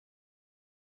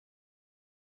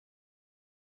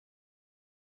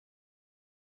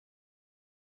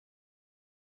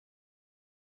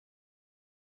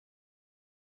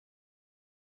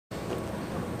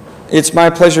It's my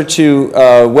pleasure to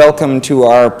welcome to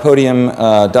our podium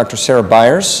Dr. Sarah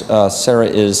Byers. Sarah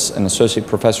is an associate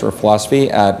professor of philosophy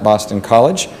at Boston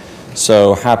College.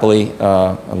 So happily,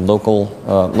 a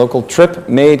local trip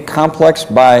made complex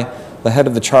by the head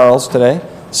of the Charles today.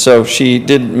 So she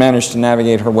did manage to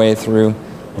navigate her way through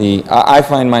the... I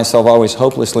find myself always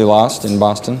hopelessly lost in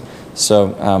Boston.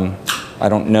 So I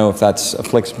don't know if that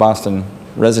afflicts Boston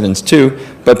residents too.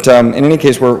 But in any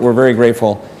case, we're very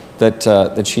grateful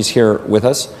that she's here with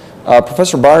us.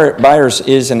 Professor Byers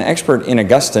is an expert in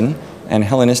Augustine and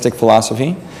Hellenistic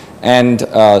philosophy, and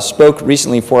spoke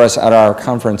recently for us at our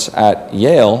conference at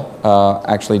Yale,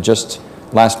 actually just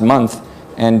last month,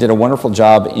 and did a wonderful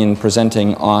job in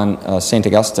presenting on St.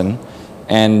 Augustine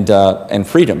and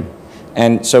freedom.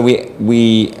 And so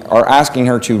we are asking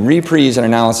her to reprise an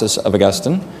analysis of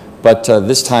Augustine, but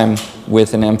this time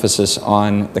with an emphasis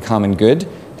on the common good.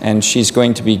 And she's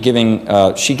going to be giving, we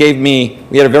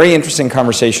had a very interesting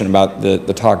conversation about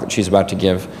the talk that she's about to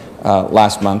give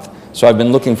last month. So I've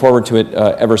been looking forward to it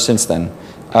ever since then.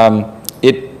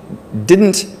 It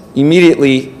didn't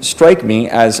immediately strike me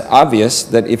as obvious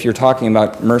that if you're talking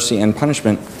about mercy and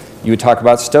punishment, you would talk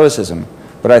about Stoicism.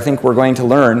 But I think we're going to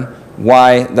learn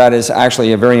why that is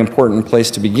actually a very important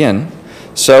place to begin.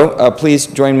 So please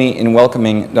join me in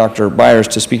welcoming Dr. Byers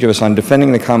to speak to us on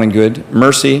defending the common good,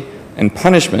 mercy, and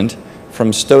punishment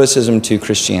from Stoicism to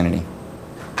Christianity.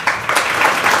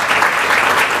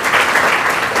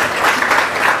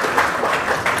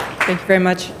 Thank you very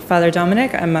much, Father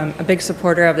Dominic. I'm a big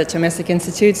supporter of the Thomistic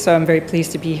Institute, so I'm very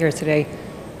pleased to be here today.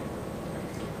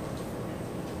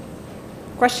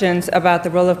 Questions about the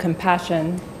role of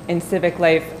compassion in civic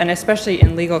life, and especially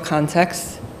in legal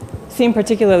contexts, seem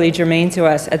particularly germane to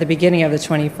us at the beginning of the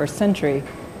 21st century.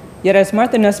 Yet, as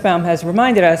Martha Nussbaum has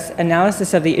reminded us,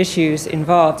 analysis of the issues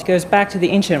involved goes back to the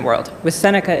ancient world, with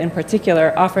Seneca in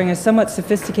particular offering a somewhat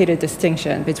sophisticated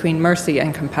distinction between mercy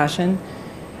and compassion,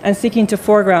 and seeking to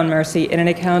foreground mercy in an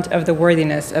account of the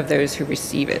worthiness of those who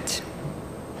receive it.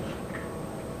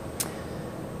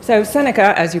 So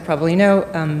Seneca, as you probably know,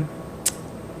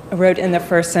 wrote in the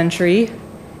 1st century,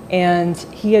 and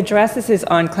he addresses his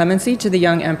on clemency to the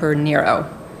young Emperor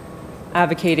Nero,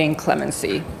 advocating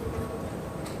clemency.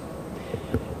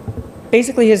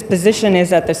 Basically, his position is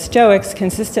that the Stoics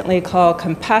consistently call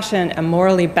compassion a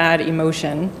morally bad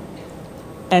emotion,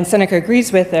 and Seneca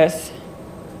agrees with this,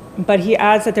 but he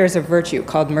adds that there's a virtue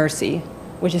called mercy,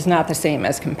 which is not the same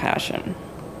as compassion.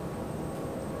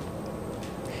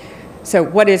 So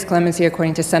what is clemency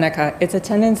according to Seneca? It's a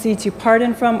tendency to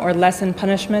pardon from or lessen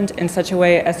punishment in such a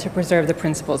way as to preserve the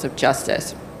principles of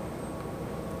justice.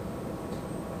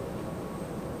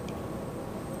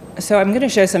 So I'm going to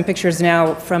show some pictures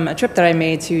now from a trip that I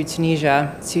made to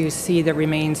Tunisia to see the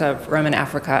remains of Roman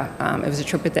Africa. It was a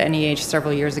trip with the NEH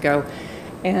several years ago.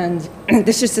 And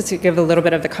this is just to give a little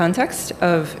bit of the context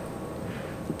of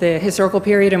the historical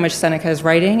period in which Seneca is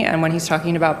writing, and when he's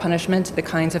talking about punishment, the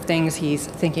kinds of things he's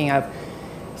thinking of.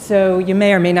 So you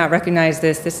may or may not recognize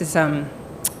this. This is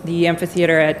the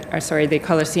amphitheater the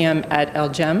Colosseum at El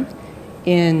Jem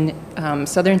in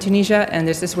southern Tunisia, and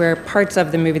this is where parts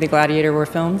of the movie The Gladiator were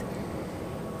filmed.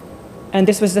 And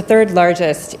this was the 3rd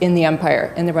largest in the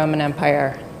empire, in the Roman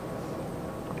Empire.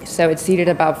 So it seated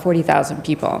about 40,000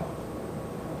 people.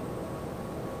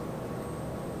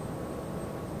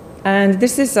 And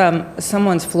this is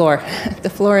someone's floor, the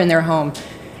floor in their home,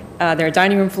 their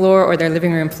dining room floor or their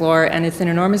living room floor, and it's an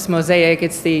enormous mosaic.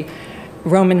 It's the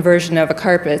Roman version of a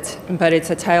carpet, but it's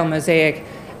a tile mosaic.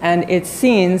 And it's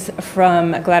scenes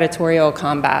from gladiatorial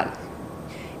combat.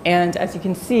 And as you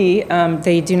can see,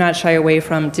 they do not shy away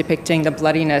from depicting the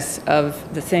bloodiness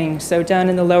of the thing. So down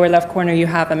in the lower left corner, you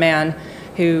have a man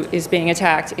who is being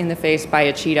attacked in the face by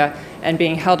a cheetah and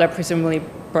being held up presumably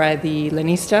by the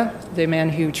lanista, the man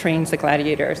who trains the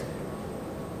gladiators.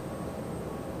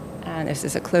 And this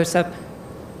is a close-up.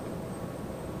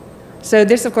 So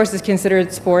this, of course, is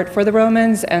considered sport for the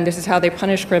Romans, and this is how they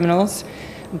punish criminals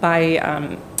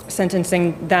by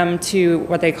sentencing them to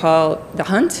what they call the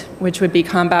hunt, which would be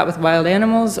combat with wild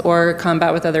animals or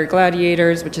combat with other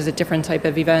gladiators, which is a different type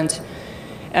of event.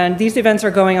 And these events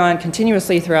are going on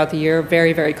continuously throughout the year,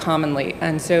 very, very commonly.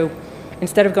 And so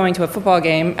instead of going to a football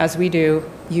game, as we do,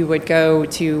 you would go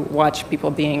to watch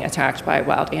people being attacked by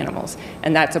wild animals.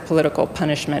 And that's a political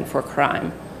punishment for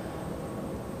crime.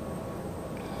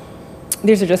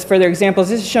 These are just further examples.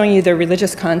 This is showing you the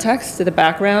religious context, the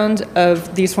background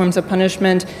of these forms of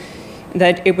punishment,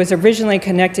 that it was originally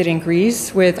connected in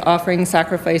Greece with offering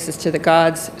sacrifices to the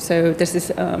gods. So this is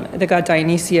the god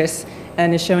Dionysius,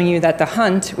 and is showing you that the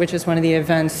hunt, which is one of the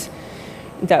events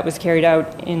that was carried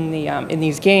out in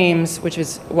these games, which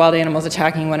is wild animals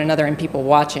attacking one another and people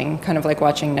watching, kind of like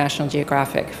watching National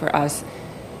Geographic for us,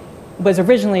 was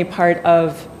originally part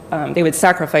of, they would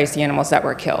sacrifice the animals that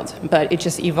were killed, but it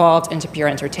just evolved into pure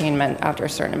entertainment after a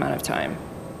certain amount of time.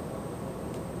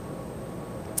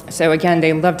 So again,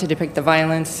 they love to depict the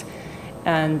violence,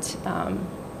 and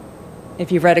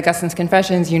if you've read Augustine's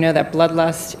Confessions, you know that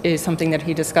bloodlust is something that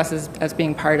he discusses as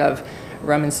being part of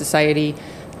Roman society.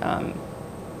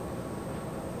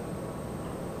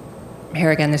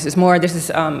 Here again, this is more. This is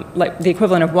like the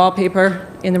equivalent of wallpaper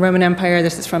in the Roman Empire.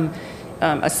 This is from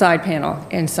a side panel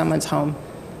in someone's home.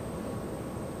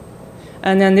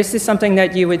 And then this is something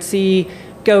that you would see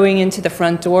going into the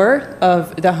front door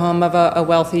of the home of a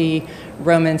wealthy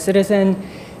Roman citizen.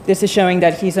 This is showing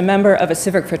that he's a member of a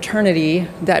civic fraternity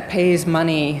that pays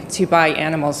money to buy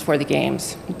animals for the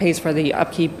games. He pays for the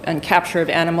upkeep and capture of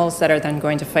animals that are then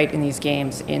going to fight in these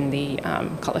games in the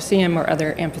Colosseum or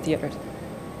other amphitheaters.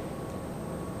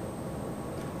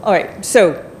 All right,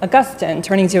 so Augustine,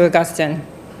 turning to Augustine,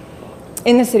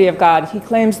 in the City of God, he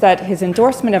claims that his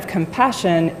endorsement of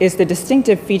compassion is the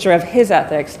distinctive feature of his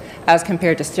ethics as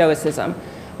compared to Stoicism,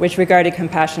 which regarded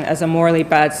compassion as a morally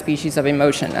bad species of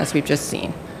emotion, as we've just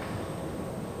seen.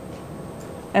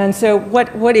 And so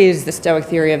what is the Stoic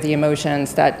theory of the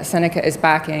emotions that Seneca is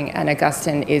backing and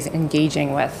Augustine is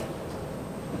engaging with?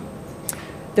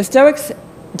 The Stoics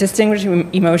distinguish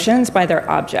emotions by their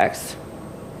objects.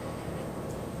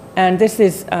 And this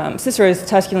is Cicero's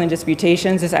Tusculan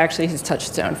Disputations is actually his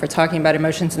touchstone for talking about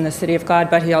emotions in the City of God,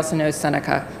 but he also knows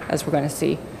Seneca, as we're going to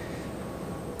see.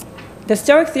 The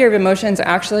Stoic theory of emotions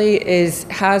actually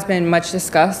has been much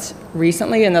discussed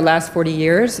recently in the last 40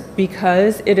 years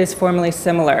because it is formally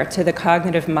similar to the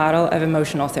cognitive model of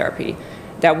emotional therapy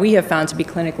that we have found to be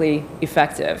clinically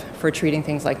effective for treating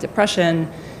things like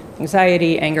depression,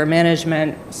 anxiety, anger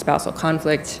management, spousal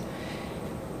conflict.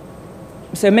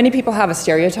 So many people have a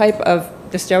stereotype of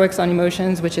the Stoics on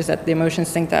emotions, which is that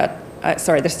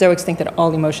the Stoics think that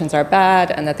all emotions are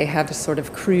bad and that they have this sort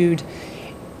of crude,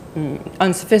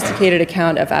 unsophisticated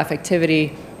account of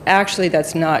affectivity. Actually,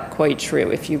 that's not quite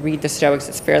true. If you read the Stoics,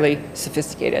 it's fairly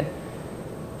sophisticated.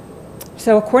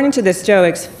 So according to the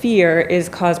Stoics, fear is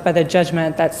caused by the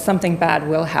judgment that something bad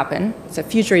will happen. It's a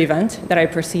future event that I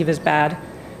perceive as bad.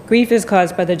 Grief is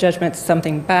caused by the judgment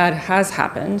something bad has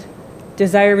happened.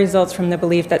 Desire results from the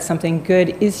belief that something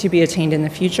good is to be attained in the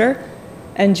future.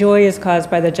 And joy is caused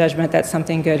by the judgment that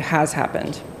something good has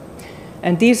happened.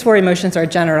 And these four emotions are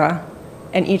genera,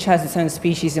 and each has its own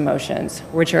species emotions,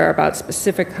 which are about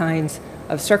specific kinds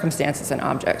of circumstances and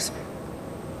objects.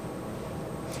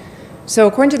 So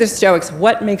according to the Stoics,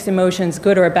 what makes emotions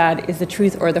good or bad is the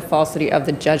truth or the falsity of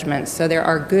the judgment. So there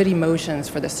are good emotions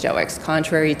for the Stoics,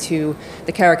 contrary to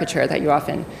the caricature that you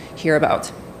often hear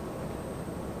about.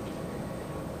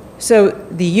 So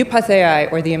the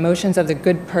eupathei, or the emotions of the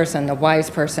good person, the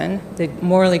wise person, the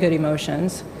morally good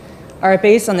emotions, are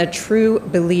based on the true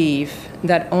belief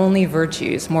that only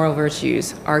virtues, moral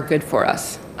virtues, are good for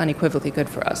us, unequivocally good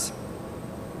for us.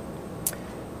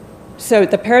 So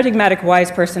the paradigmatic wise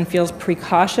person feels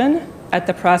precaution at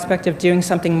the prospect of doing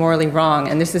something morally wrong,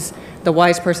 and this is the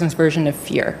wise person's version of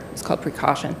fear. It's called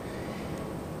precaution,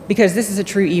 because this is a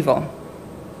true evil.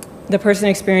 The person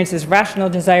experiences rational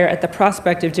desire at the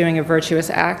prospect of doing a virtuous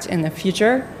act in the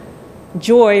future,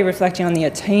 joy reflecting on the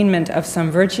attainment of some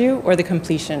virtue or the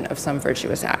completion of some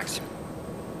virtuous act.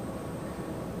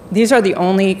 These are the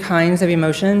only kinds of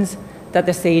emotions that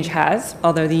the sage has,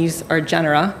 although these are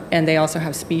genera and they also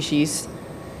have species.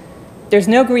 There's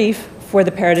no grief for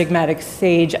the paradigmatic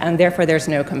sage, and therefore there's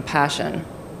no compassion,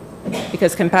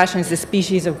 because compassion is the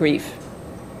species of grief.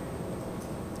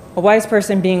 A wise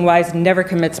person, being wise, never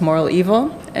commits moral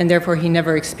evil, and therefore he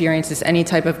never experiences any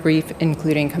type of grief,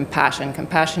 including compassion.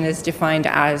 Compassion is defined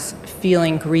as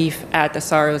feeling grief at the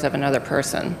sorrows of another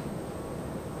person.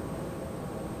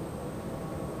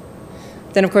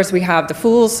 Then, of course, we have the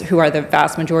fools, who are the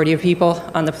vast majority of people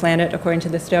on the planet, according to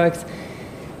the Stoics.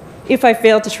 If I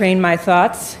fail to train my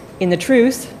thoughts in the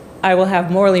truth, I will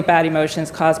have morally bad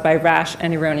emotions caused by rash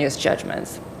and erroneous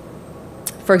judgments.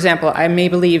 For example, I may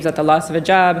believe that the loss of a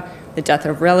job, the death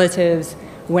of relatives,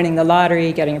 winning the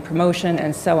lottery, getting a promotion,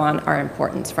 and so on are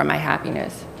important for my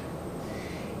happiness.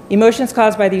 Emotions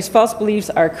caused by these false beliefs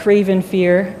are craven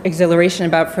fear, exhilaration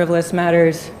about frivolous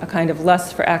matters, a kind of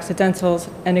lust for accidentals,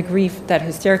 and a grief that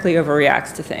hysterically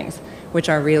overreacts to things, which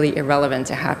are really irrelevant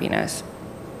to happiness.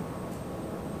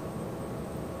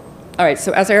 All right,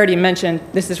 so as I already mentioned,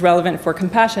 this is relevant for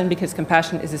compassion because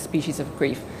compassion is a species of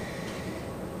grief.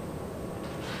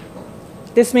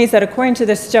 This means that according to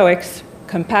the Stoics,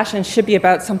 compassion should be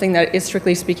about something that is,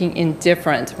 strictly speaking,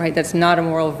 indifferent, right? That's not a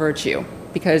moral virtue,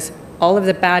 because all of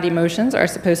the bad emotions are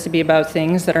supposed to be about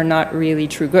things that are not really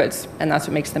true goods, and that's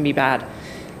what makes them be bad.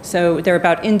 So they're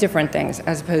about indifferent things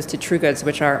as opposed to true goods,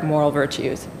 which are moral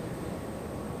virtues.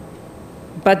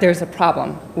 But there's a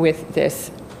problem with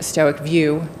this Stoic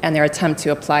view and their attempt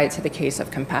to apply it to the case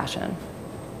of compassion.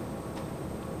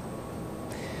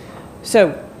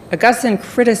 So Augustine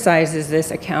criticizes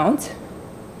this account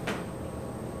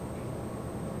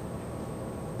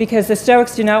because the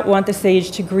Stoics do not want the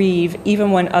sage to grieve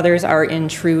even when others are in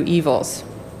true evils.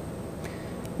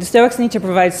 The Stoics need to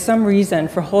provide some reason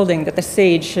for holding that the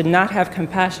sage should not have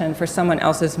compassion for someone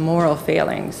else's moral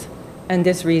failings, and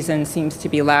this reason seems to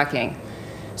be lacking.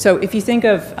 So if you think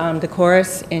of the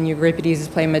chorus in Euripides'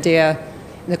 play Medea,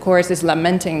 the chorus is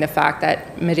lamenting the fact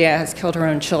that Medea has killed her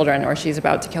own children, or she's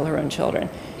about to kill her own children.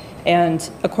 And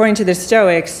according to the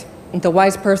Stoics, the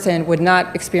wise person would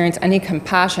not experience any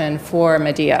compassion for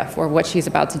Medea, for what she's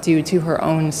about to do to her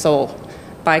own soul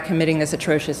by committing this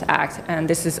atrocious act. And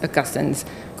this is Augustine's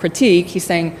critique. He's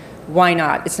saying, why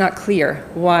not? It's not clear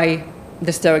why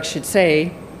the Stoics should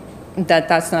say that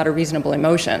that's not a reasonable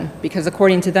emotion, because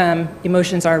according to them,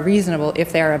 emotions are reasonable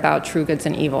if they are about true goods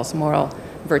and evils, moral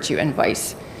virtue and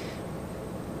vice.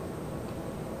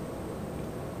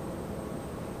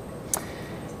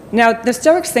 Now, the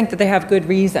Stoics think that they have good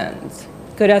reasons,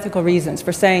 good ethical reasons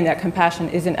for saying that compassion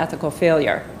is an ethical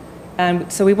failure. And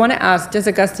so we want to ask, does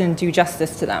Augustine do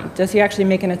justice to them? Does he actually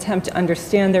make an attempt to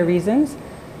understand their reasons?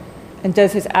 And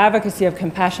does his advocacy of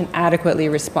compassion adequately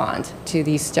respond to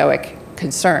these Stoic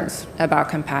concerns about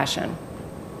compassion?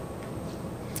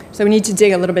 So we need to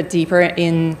dig a little bit deeper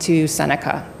into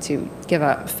Seneca to give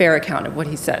a fair account of what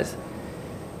he says.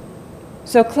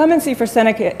 So clemency for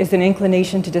Seneca is an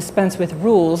inclination to dispense with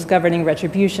rules governing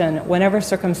retribution whenever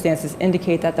circumstances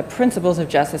indicate that the principles of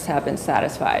justice have been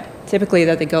satisfied, typically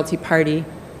that the guilty party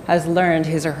has learned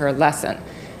his or her lesson.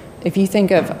 If you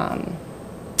think of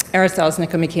Aristotle's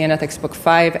Nicomachean Ethics, Book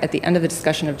 5, at the end of the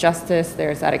discussion of justice,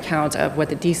 there's that account of what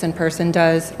the decent person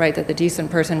does, right? That the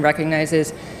decent person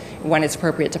recognizes when it's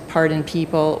appropriate to pardon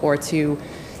people or to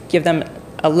give them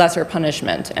a lesser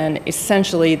punishment. And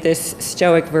essentially, this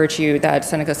Stoic virtue that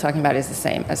Seneca is talking about is the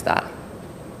same as that.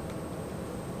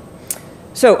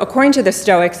 So according to the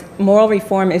Stoics, moral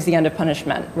reform is the end of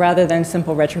punishment rather than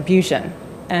simple retribution.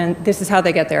 And this is how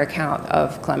they get their account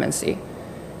of clemency.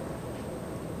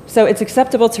 So it's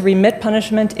acceptable to remit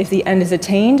punishment if the end is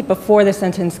attained before the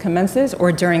sentence commences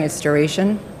or during its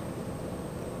duration.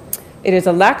 It is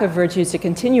a lack of virtue to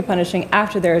continue punishing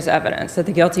after there is evidence that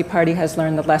the guilty party has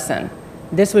learned the lesson.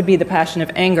 This would be the passion of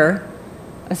anger,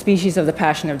 a species of the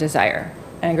passion of desire.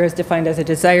 Anger is defined as a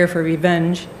desire for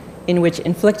revenge in which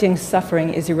inflicting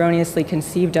suffering is erroneously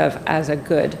conceived of as a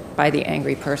good by the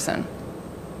angry person.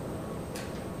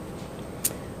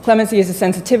 Clemency is a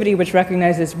sensitivity which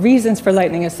recognizes reasons for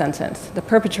lightening a sentence. The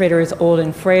perpetrator is old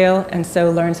and frail and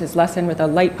so learns his lesson with a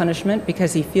light punishment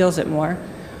because he feels it more,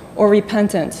 or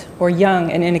repentant, or young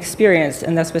and inexperienced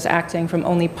and thus was acting from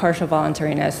only partial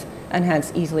voluntariness and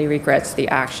hence easily regrets the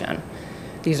action.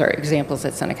 These are examples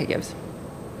that Seneca gives.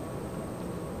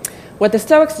 What the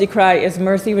Stoics decry is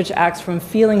mercy which acts from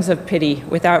feelings of pity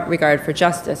without regard for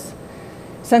justice.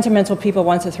 Sentimental people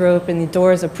want to throw open the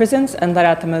doors of prisons and let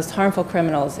out the most harmful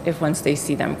criminals if once they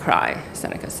see them cry,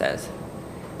 Seneca says.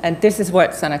 And this is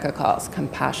what Seneca calls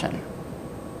compassion.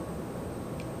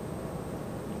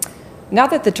 Now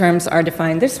that the terms are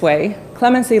defined this way,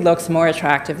 clemency looks more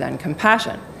attractive than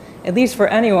compassion, at least for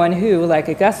anyone who, like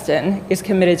Augustine, is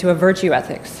committed to a virtue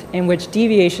ethics in which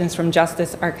deviations from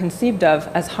justice are conceived of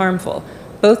as harmful,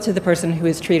 both to the person who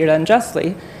is treated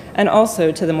unjustly and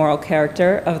also to the moral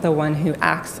character of the one who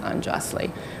acts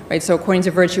unjustly, right? So according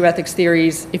to virtue ethics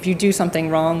theories, if you do something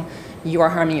wrong, you are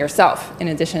harming yourself in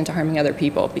addition to harming other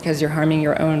people because you're harming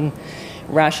your own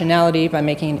rationality by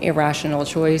making an irrational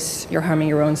choice. You're harming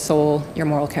your own soul, your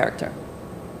moral character.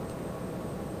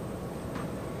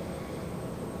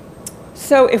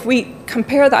 So if we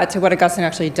compare that to what Augustine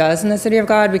actually does in the City of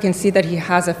God, we can see that he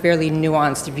has a fairly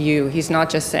nuanced view. He's not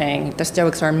just saying the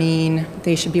Stoics are mean,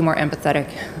 they should be more empathetic.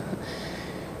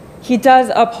 He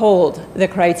does uphold the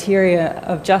criteria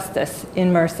of justice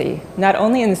in mercy, not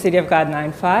only in the City of God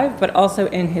 9:5, but also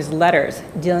in his letters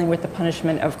dealing with the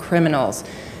punishment of criminals.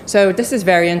 So this is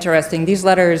very interesting. These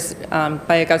letters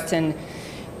by Augustine,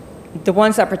 the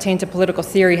ones that pertain to political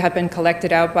theory, have been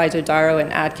collected out by Dodaro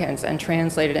and Adkins and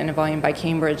translated in a volume by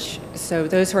Cambridge. So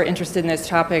those who are interested in this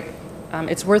topic,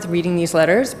 it's worth reading these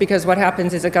letters, because what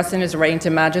happens is Augustine is writing to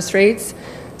magistrates,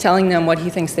 telling them what he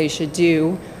thinks they should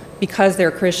do because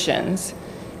they're Christians.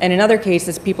 And in other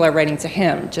cases, people are writing to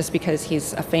him just because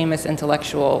he's a famous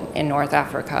intellectual in North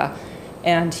Africa,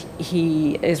 and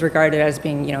he is regarded as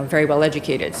being, very well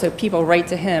educated. So people write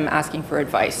to him asking for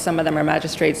advice. Some of them are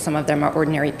magistrates, some of them are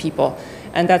ordinary people.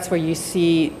 And that's where you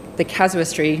see the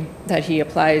casuistry that he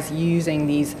applies using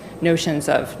these notions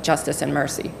of justice and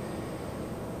mercy.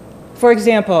 For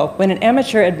example, when an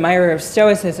amateur admirer of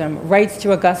Stoicism writes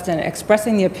to Augustine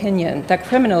expressing the opinion that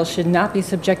criminals should not be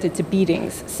subjected to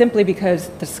beatings simply because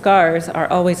the scars are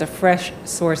always a fresh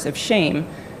source of shame,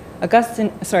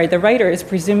 the writer is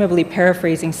presumably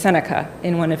paraphrasing Seneca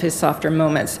in one of his softer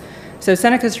moments. So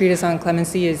Seneca's treatise on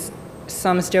clemency is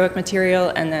some Stoic material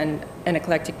and then an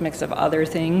eclectic mix of other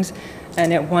things.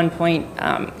 And at one point,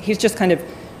 he's just kind of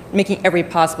making every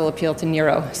possible appeal to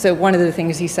Nero. So one of the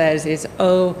things he says is,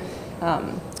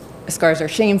 scars are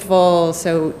shameful,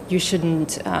 so you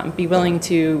shouldn't be willing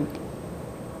to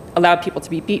allow people to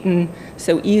be beaten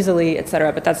so easily,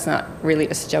 etc. But that's not really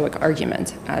a Stoic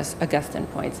argument, as Augustine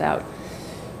points out.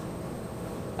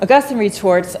 Augustine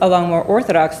retorts, along more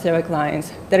orthodox Stoic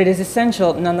lines, that it is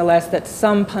essential, nonetheless, that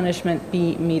some punishment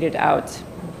be meted out.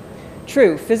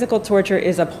 True, physical torture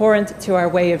is abhorrent to our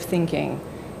way of thinking,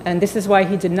 and this is why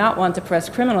he did not want to press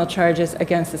criminal charges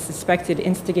against the suspected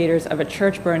instigators of a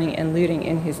church burning and looting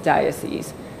in his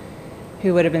diocese,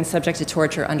 who would have been subject to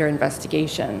torture under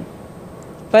investigation.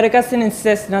 But Augustine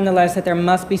insists, nonetheless, that there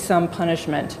must be some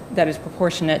punishment that is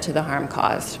proportionate to the harm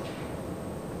caused.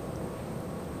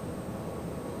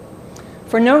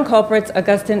 For known culprits,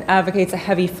 Augustine advocates a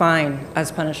heavy fine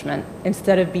as punishment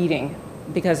instead of beating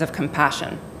because of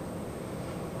compassion.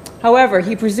 However,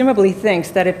 he presumably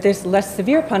thinks that if this less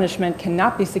severe punishment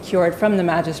cannot be secured from the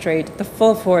magistrate, the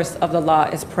full force of the law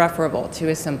is preferable to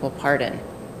a simple pardon.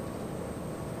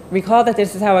 Recall that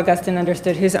this is how Augustine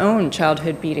understood his own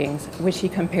childhood beatings, which he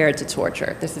compared to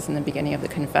torture. This is in the beginning of the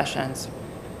Confessions.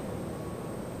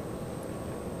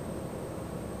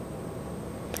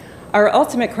 Our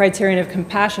ultimate criterion of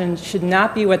compassion should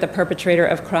not be what the perpetrator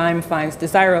of crime finds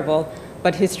desirable,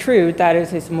 but his true, that is,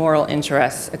 his moral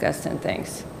interests, Augustine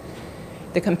thinks.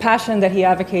 The compassion that he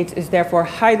advocates is therefore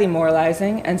highly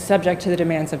moralizing and subject to the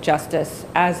demands of justice,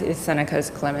 as is Seneca's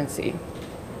clemency.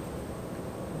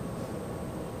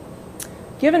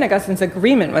 Given Augustine's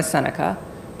agreement with Seneca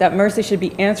that mercy should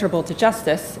be answerable to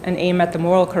justice and aim at the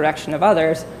moral correction of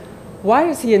others, why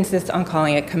does he insist on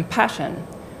calling it compassion,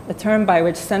 a term by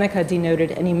which Seneca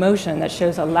denoted an emotion that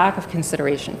shows a lack of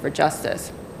consideration for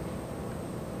justice?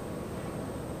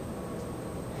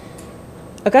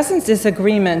 Augustine's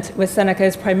disagreement with Seneca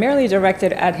is primarily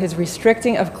directed at his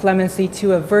restricting of clemency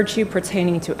to a virtue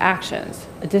pertaining to actions,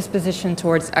 a disposition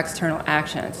towards external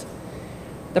actions.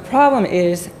 The problem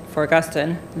is, for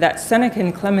Augustine, that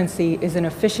Senecan clemency is an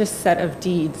officious set of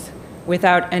deeds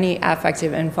without any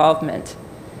affective involvement.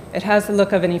 It has the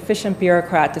look of an efficient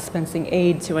bureaucrat dispensing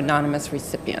aid to anonymous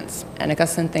recipients. And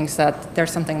Augustine thinks that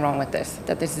there's something wrong with this,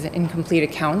 that this is an incomplete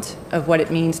account of what it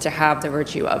means to have the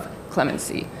virtue of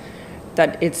clemency,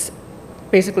 that it's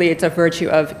a virtue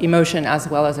of emotion as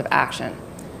well as of action.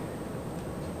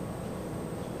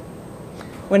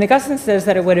 When Augustine says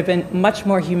that it would have been much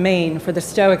more humane for the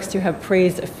Stoics to have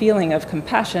praised a feeling of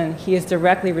compassion, he is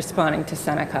directly responding to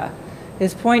Seneca.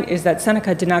 His point is that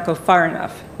Seneca did not go far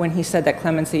enough when he said that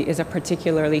clemency is a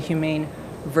particularly humane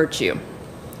virtue.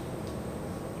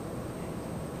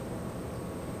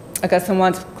 Augustine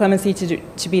wants clemency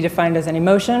to be defined as an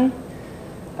emotion,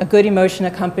 a good emotion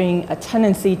accompanying a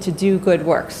tendency to do good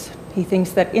works. He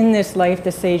thinks that in this life,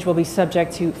 the sage will be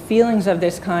subject to feelings of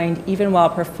this kind even while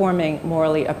performing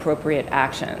morally appropriate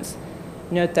actions.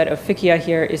 Note that officia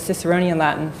here is Ciceronian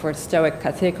Latin for Stoic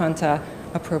kathekonta,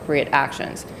 appropriate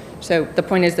actions. So the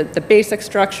point is that the basic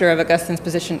structure of Augustine's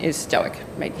position is Stoic.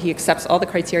 Right? He accepts all the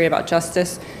criteria about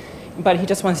justice, but he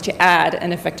just wants to add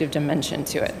an effective dimension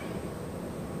to it.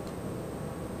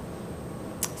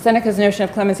 Seneca's notion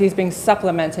of clemency is being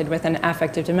supplemented with an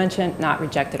affective dimension, not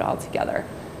rejected altogether.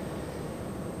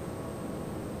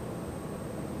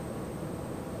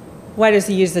 Why does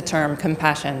he use the term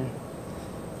compassion?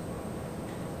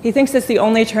 He thinks it's the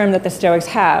only term that the Stoics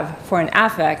have for an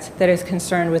affect that is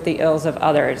concerned with the ills of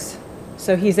others.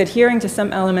 So he's adhering to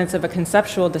some elements of a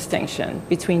conceptual distinction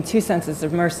between two senses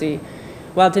of mercy,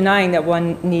 while denying that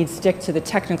one needs stick to the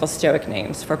technical Stoic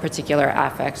names for particular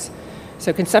affects.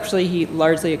 So conceptually, he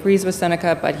largely agrees with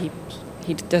Seneca, but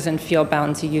he doesn't feel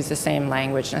bound to use the same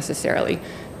language necessarily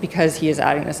because he is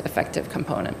adding this affective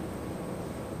component.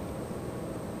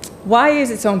 Why is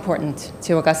it so important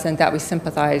to Augustine that we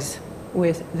sympathize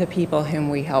with the people whom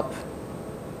we help?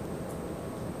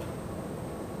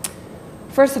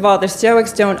 First of all, the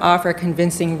Stoics don't offer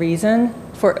convincing reason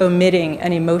for omitting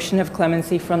an emotion of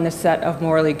clemency from the set of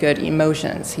morally good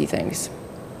emotions, he thinks.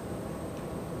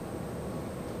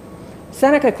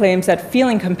 Seneca claims that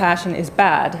feeling compassion is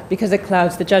bad because it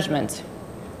clouds the judgment.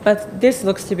 But this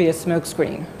looks to be a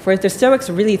smokescreen, for if the Stoics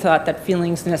really thought that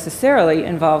feelings necessarily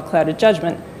involve clouded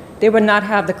judgment, they would not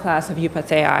have the class of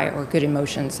eupatheiai, or good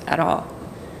emotions, at all.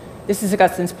 This is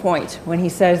Augustine's point when he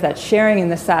says that sharing in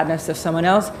the sadness of someone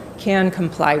else can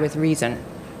comply with reason.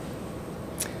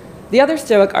 The other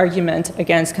Stoic argument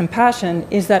against compassion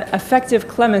is that affective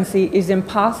clemency is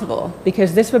impossible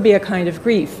because this would be a kind of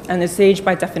grief, and the sage,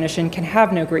 by definition, can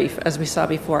have no grief, as we saw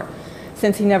before,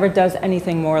 since he never does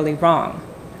anything morally wrong.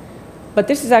 But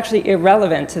this is actually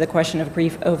irrelevant to the question of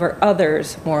grief over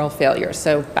others' moral failures.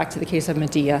 So back to the case of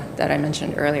Medea that I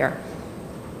mentioned earlier.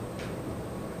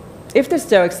 If the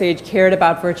Stoic sage cared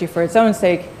about virtue for its own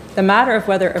sake, the matter of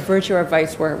whether a virtue or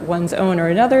vice were one's own or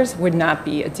another's would not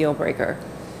be a deal breaker.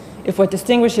 If what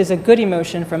distinguishes a good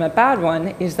emotion from a bad one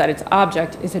is that its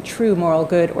object is a true moral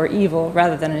good or evil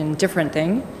rather than an indifferent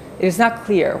thing, it is not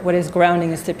clear what is grounding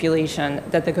the stipulation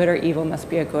that the good or evil must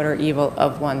be a good or evil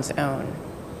of one's own.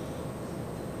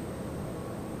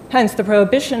 Hence, the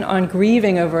prohibition on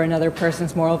grieving over another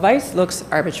person's moral vice looks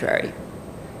arbitrary.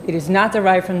 It is not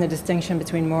derived from the distinction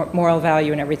between moral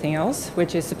value and everything else,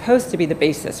 which is supposed to be the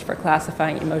basis for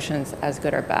classifying emotions as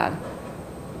good or bad.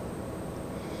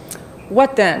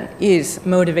 What then is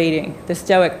motivating the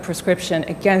Stoic prescription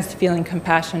against feeling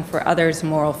compassion for others'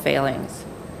 moral failings?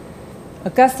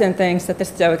 Augustine thinks that the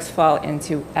Stoics fall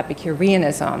into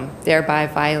Epicureanism, thereby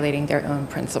violating their own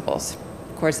principles.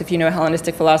 Of course, if you know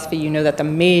Hellenistic philosophy, you know that the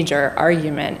major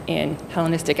argument in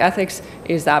Hellenistic ethics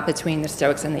is that between the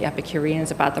Stoics and the Epicureans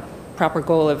about the proper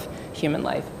goal of human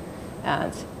life.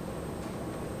 And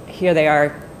here they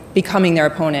are becoming their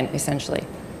opponent, essentially.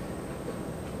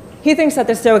 He thinks that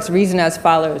the Stoics reason as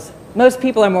follows. Most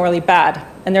people are morally bad,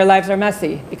 and their lives are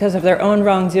messy because of their own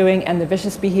wrongdoing and the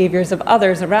vicious behaviors of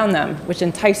others around them, which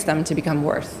entice them to become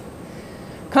worse.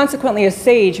 Consequently, a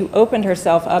sage who opened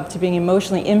herself up to being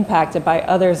emotionally impacted by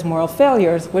others' moral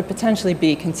failures would potentially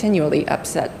be continually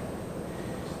upset.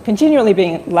 Continually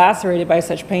being lacerated by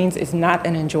such pains is not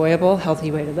an enjoyable, healthy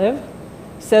way to live.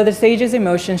 So the sage's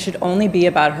emotion should only be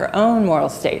about her own moral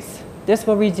states. This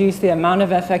will reduce the amount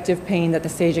of affective pain that the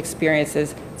sage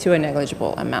experiences to a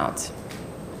negligible amount.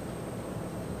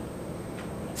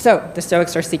 So the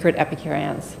Stoics are secret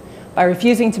Epicureans. By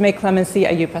refusing to make clemency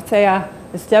a eupatheia,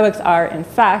 the Stoics are, in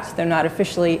fact, though not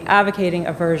officially, advocating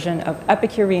a version of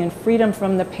Epicurean freedom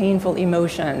from the painful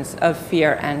emotions of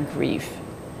fear and grief.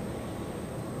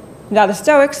 Now, the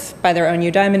Stoics, by their own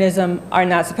eudaimonism, are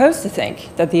not supposed to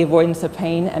think that the avoidance of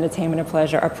pain and attainment of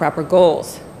pleasure are proper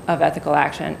goals of ethical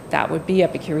action. That would be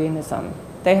Epicureanism.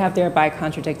 They have thereby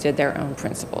contradicted their own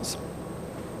principles.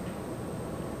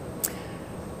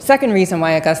 Second reason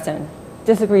why Augustine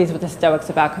disagrees with the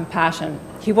Stoics about compassion.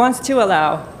 He wants to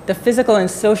allow the physical and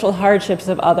social hardships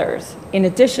of others, in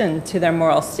addition to their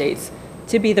moral states,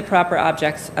 to be the proper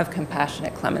objects of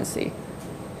compassionate clemency.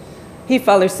 He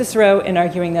follows Cicero in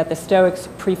arguing that the Stoics'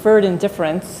 preferred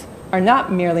indifferents are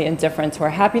not merely indifferent to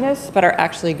our happiness, but are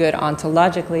actually good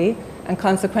ontologically, and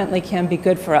consequently can be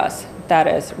good for us, that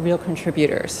is, real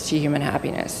contributors to human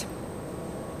happiness.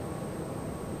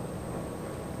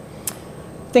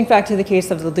 Think back to the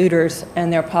case of the looters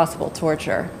and their possible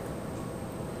torture.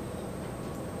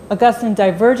 Augustine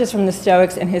diverges from the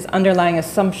Stoics in his underlying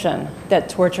assumption that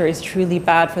torture is truly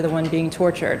bad for the one being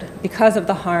tortured because of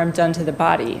the harm done to the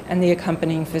body and the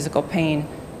accompanying physical pain,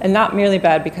 and not merely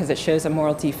bad because it shows a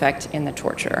moral defect in the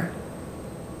torturer.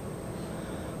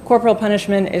 Corporal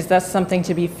punishment is thus something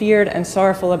to be feared and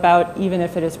sorrowful about, even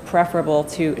if it is preferable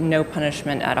to no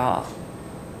punishment at all.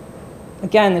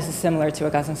 Again, this is similar to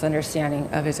Augustine's understanding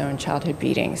of his own childhood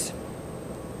beatings.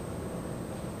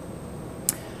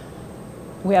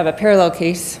 We have a parallel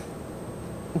case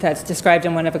that's described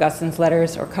in one of Augustine's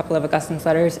letters, or a couple of Augustine's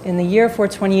letters. In the year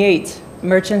 428,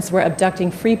 merchants were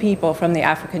abducting free people from the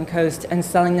African coast and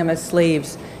selling them as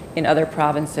slaves in other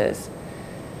provinces.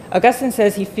 Augustine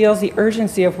says he feels the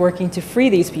urgency of working to free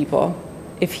these people.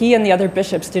 If he and the other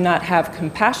bishops do not have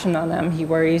compassion on them, he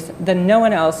worries, then no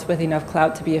one else with enough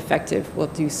clout to be effective will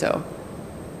do so.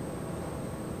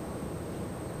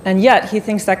 And yet, he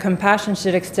thinks that compassion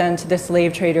should extend to the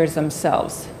slave traders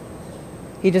themselves.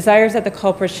 He desires that the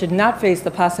culprits should not face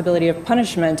the possibility of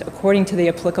punishment according to the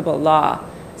applicable law,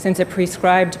 since it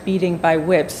prescribed beating by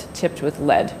whips tipped with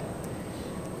lead.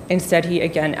 Instead, he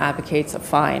again advocates a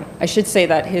fine. I should say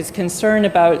that his concern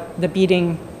about the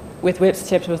beating with whips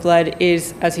tipped with lead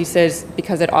is, as he says,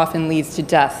 because it often leads to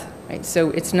death. Right? So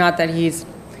it's not that he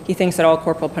thinks that all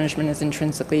corporal punishment is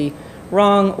intrinsically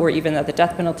wrong, or even that the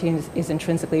death penalty is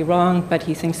intrinsically wrong, but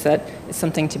he thinks that it's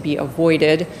something to be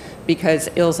avoided because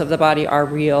ills of the body are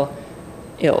real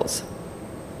ills.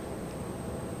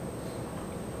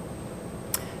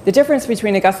 The difference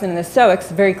between Augustine and the Stoics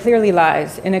very clearly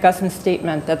lies in Augustine's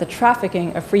statement that the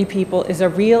trafficking of free people is a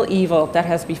real evil that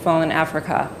has befallen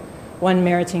Africa, one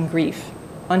meriting grief.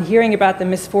 On hearing about the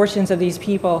misfortunes of these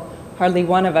people, hardly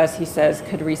one of us, he says,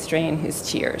 could restrain his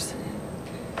tears.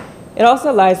 It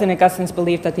also lies in Augustine's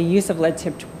belief that the use of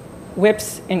lead-tipped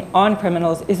whips on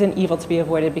criminals is an evil to be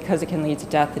avoided because it can lead to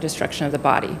death, the destruction of the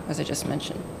body, as I just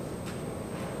mentioned.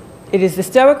 It is the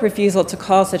Stoic refusal to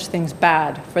call such things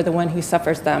bad for the one who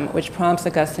suffers them which prompts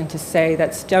Augustine to say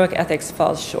that Stoic ethics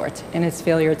falls short in its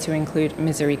failure to include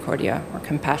misericordia, or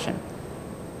compassion.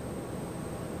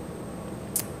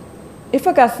 If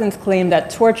Augustine's claim that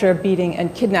torture, beating,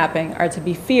 and kidnapping are to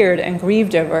be feared and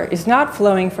grieved over is not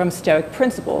flowing from Stoic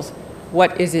principles,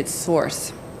 what is its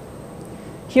source?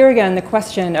 Here again, the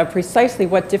question of precisely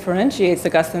what differentiates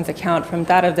Augustine's account from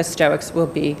that of the Stoics will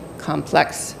be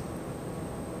complex.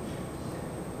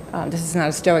 This is not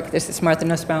a Stoic, this is Martha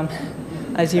Nussbaum,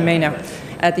 as you may know,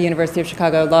 at the University of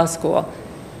Chicago Law School.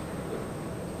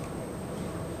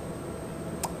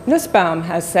 Nussbaum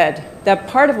has said that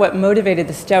part of what motivated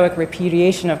the Stoic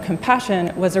repudiation of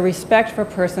compassion was a respect for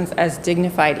persons as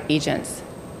dignified agents.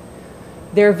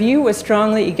 Their view was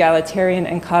strongly egalitarian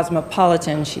and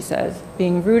cosmopolitan, she says,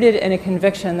 being rooted in a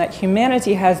conviction that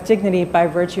humanity has dignity by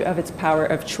virtue of its power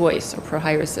of choice, or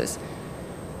prohairesis.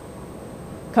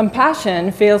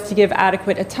 Compassion fails to give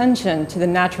adequate attention to the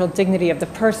natural dignity of the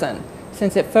person,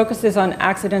 since it focuses on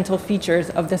accidental features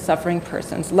of the suffering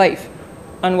person's life,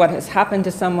 on what has happened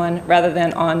to someone rather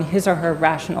than on his or her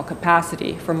rational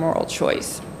capacity for moral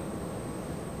choice.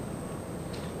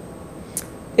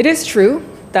 It is true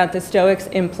that the Stoics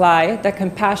imply that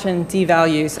compassion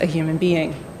devalues a human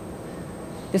being.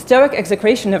 The Stoic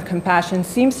execration of compassion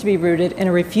seems to be rooted in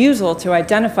a refusal to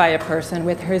identify a person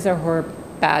with his or her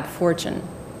bad fortune.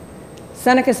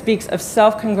 Seneca speaks of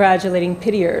self-congratulating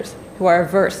pitiers who are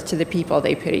averse to the people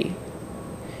they pity.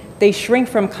 They shrink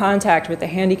from contact with the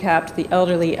handicapped, the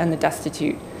elderly, and the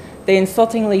destitute. They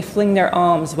insultingly fling their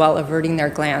alms while averting their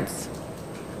glance.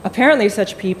 Apparently,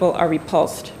 such people are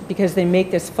repulsed because they make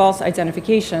this false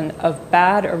identification of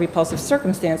bad or repulsive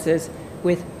circumstances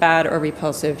with bad or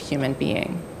repulsive human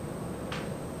being.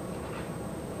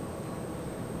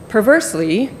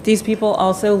 Perversely, these people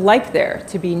also like there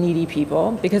to be needy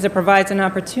people because it provides an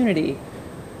opportunity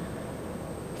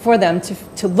for them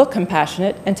to look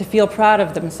compassionate and to feel proud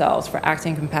of themselves for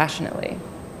acting compassionately.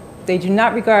 They do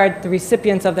not regard the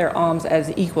recipients of their alms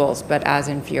as equals, but as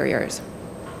inferiors.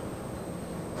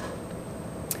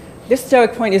 This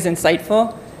Stoic point is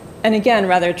insightful and again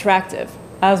rather attractive,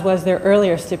 as was their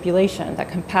earlier stipulation that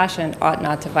compassion ought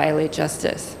not to violate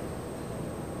justice.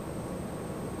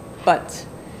 But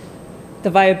the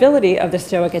viability of the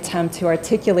Stoic attempt to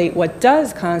articulate what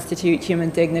does constitute human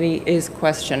dignity is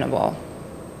questionable.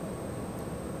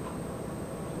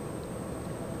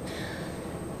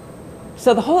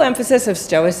 So the whole emphasis of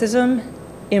Stoicism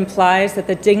implies that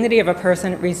the dignity of a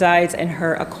person resides in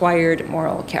her acquired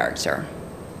moral character.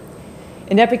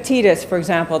 In Epictetus, for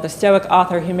example, the Stoic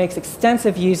author who makes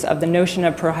extensive use of the notion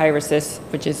of prohairesis,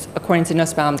 which is, according to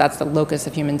Nussbaum, that's the locus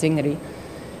of human dignity,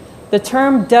 the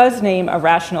term does name a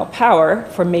rational power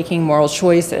for making moral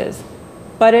choices,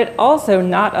 but it also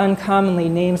not uncommonly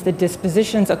names the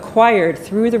dispositions acquired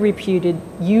through the reputed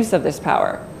use of this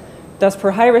power. Thus,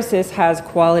 prohairesis has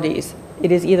qualities.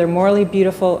 It is either morally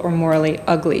beautiful or morally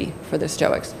ugly for the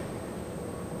Stoics.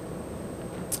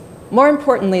 More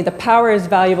importantly, the power is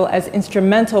valuable as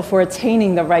instrumental for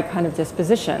attaining the right kind of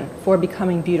disposition, for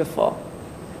becoming beautiful.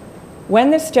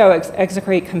 When the Stoics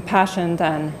execrate compassion,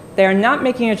 then, they are not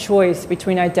making a choice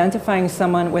between identifying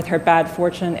someone with her bad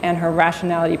fortune and her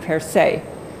rationality per se,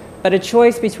 but a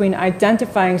choice between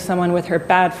identifying someone with her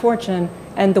bad fortune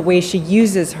and the way she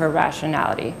uses her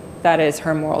rationality, that is,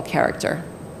 her moral character.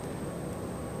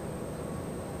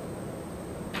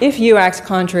 If you act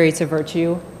contrary to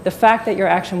virtue, the fact that your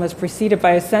action was preceded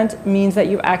by assent means that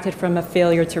you acted from a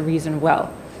failure to reason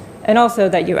well, and also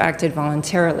that you acted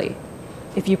voluntarily.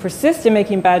 If you persist in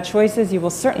making bad choices, you will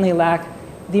certainly lack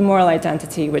the moral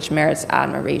identity which merits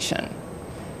admiration.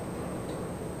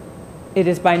 It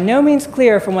is by no means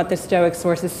clear from what the Stoic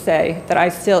sources say that I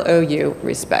still owe you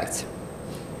respect.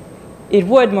 It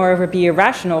would, moreover, be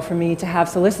irrational for me to have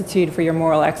solicitude for your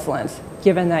moral excellence,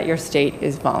 given that your state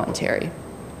is voluntary.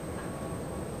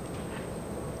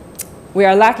 We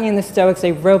are lacking in the Stoics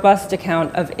a robust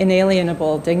account of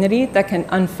inalienable dignity that can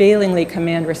unfailingly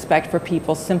command respect for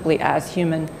people simply as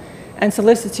human, and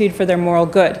solicitude for their moral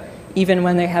good, even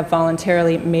when they have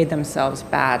voluntarily made themselves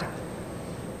bad.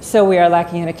 So we are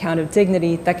lacking an account of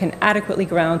dignity that can adequately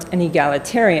ground an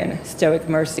egalitarian Stoic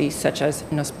mercy, such as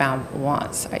Nussbaum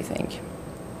wants, I think.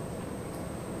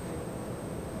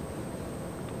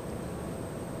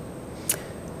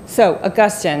 So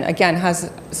Augustine, again,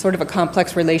 has sort of a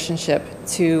complex relationship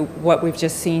to what we've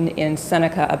just seen in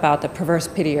Seneca about the perverse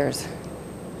pitiers.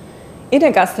 In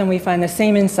Augustine, we find the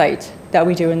same insight that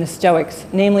we do in the Stoics,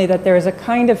 namely that there is a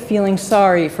kind of feeling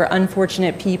sorry for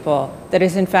unfortunate people that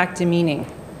is in fact demeaning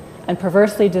and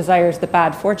perversely desires the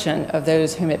bad fortune of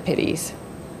those whom it pities.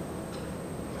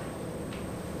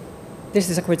 This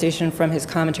is a quotation from his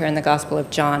commentary on the Gospel of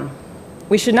John.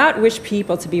 We should not wish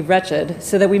people to be wretched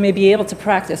so that we may be able to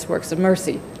practice works of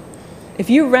mercy. If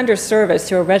you render service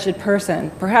to a wretched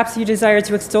person, perhaps you desire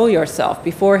to extol yourself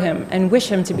before him and wish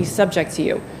him to be subject to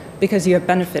you because you have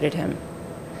benefited him.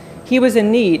 He was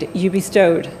in need, you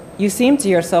bestowed. You seem to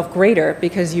yourself greater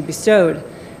because you bestowed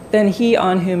than he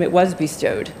on whom it was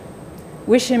bestowed.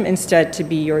 Wish him instead to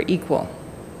be your equal.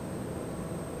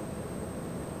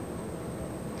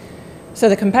 So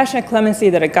the compassionate clemency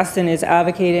that Augustine is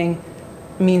advocating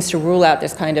means to rule out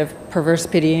this kind of perverse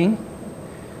pitying.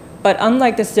 But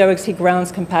unlike the Stoics, he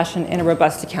grounds compassion in a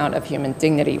robust account of human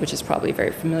dignity, which is probably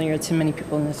very familiar to many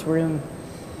people in this room.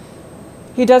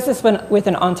 He does this with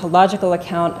an ontological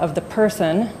account of the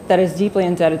person that is deeply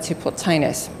indebted to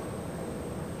Plotinus.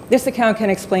 This account can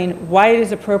explain why it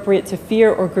is appropriate to fear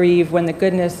or grieve when the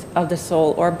goodness of the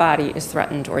soul or body is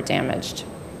threatened or damaged.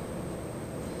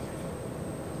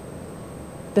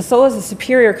 The soul is a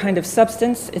superior kind of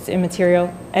substance, it's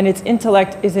immaterial, and its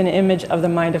intellect is an image of the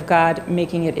mind of God,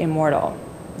 making it immortal.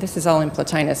 This is all in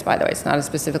Plotinus, by the way. It's not a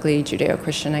specifically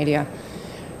Judeo-Christian idea.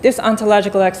 This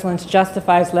ontological excellence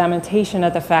justifies lamentation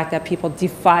at the fact that people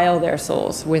defile their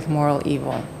souls with moral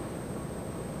evil.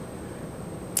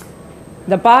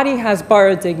 The body has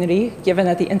borrowed dignity, given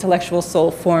that the intellectual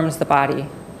soul forms the body.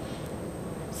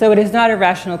 So it is not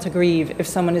irrational to grieve if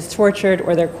someone is tortured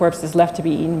or their corpse is left to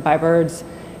be eaten by birds,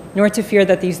 nor to fear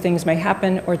that these things may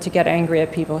happen or to get angry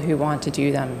at people who want to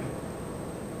do them.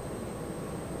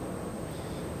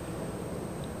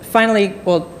 Finally,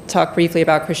 we'll talk briefly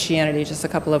about Christianity, just a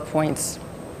couple of points.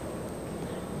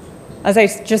 As I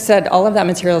just said, all of that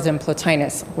material is in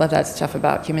Plotinus. All of that stuff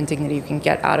about human dignity you can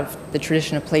get out of the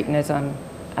tradition of Platonism,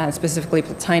 and specifically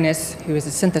Plotinus, who is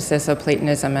a synthesis of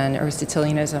Platonism and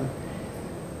Aristotelianism.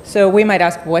 So we might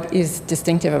ask, what is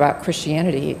distinctive about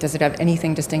Christianity? Does it have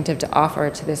anything distinctive to offer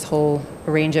to this whole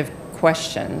range of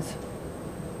questions?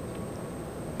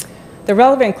 The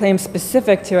relevant claims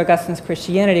specific to Augustine's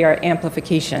Christianity are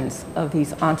amplifications of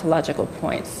these ontological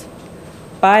points.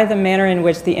 By the manner in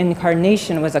which the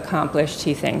incarnation was accomplished,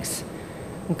 he thinks,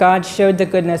 God showed the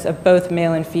goodness of both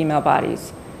male and female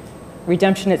bodies.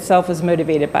 Redemption itself was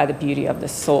motivated by the beauty of the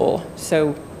soul.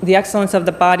 So the excellence of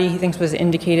the body, he thinks, was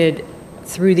indicated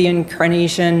through the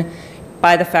incarnation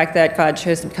by the fact that God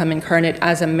chose to become incarnate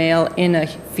as a male in a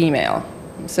female.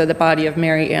 So the body of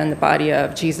Mary and the body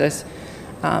of Jesus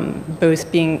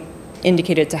both being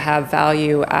indicated to have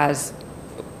value as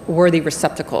worthy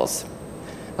receptacles,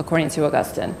 according to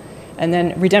Augustine. And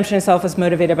then redemption itself was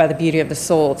motivated by the beauty of the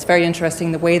soul. It's very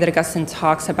interesting the way that Augustine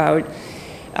talks about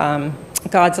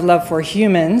God's love for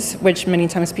humans, which many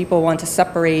times people want to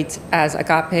separate as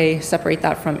agape, separate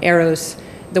that from eros.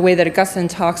 The way that Augustine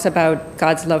talks about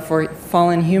God's love for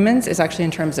fallen humans is actually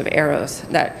in terms of eros,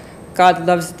 that God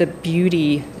loves the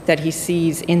beauty that he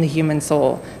sees in the human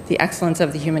soul, the excellence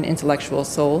of the human intellectual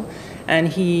soul, and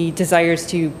he desires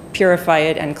to purify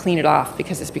it and clean it off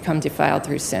because it's become defiled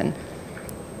through sin.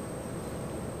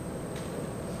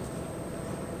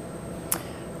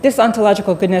 This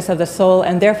ontological goodness of the soul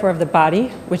and therefore of the body,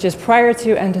 which is prior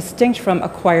to and distinct from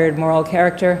acquired moral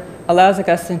character, allows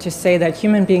Augustine to say that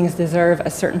human beings deserve a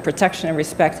certain protection and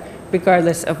respect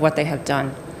regardless of what they have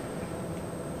done.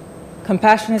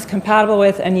 Compassion is compatible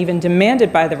with and even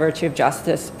demanded by the virtue of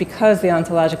justice because the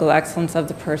ontological excellence of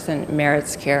the person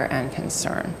merits care and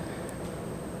concern.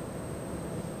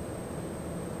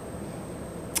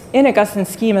 In Augustine's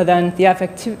schema, then, the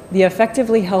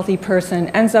effectively healthy person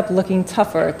ends up looking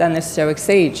tougher than the Stoic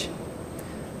sage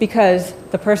because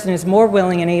the person is more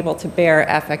willing and able to bear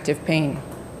affective pain.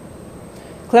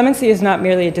 Clemency is not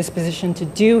merely a disposition to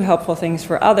do helpful things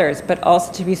for others, but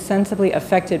also to be sensibly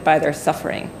affected by their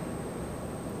suffering.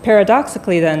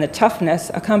 Paradoxically, then, the toughness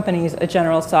accompanies a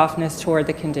general softness toward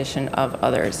the condition of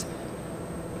others.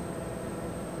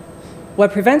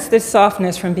 What prevents this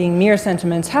softness from being mere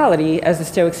sentimentality, as the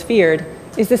Stoics feared,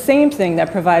 is the same thing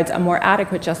that provides a more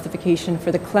adequate justification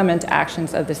for the clement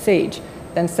actions of the sage,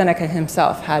 than Seneca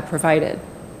himself had provided.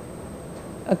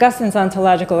 Augustine's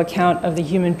ontological account of the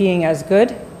human being as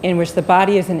good, in which the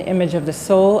body is an image of the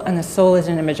soul and the soul is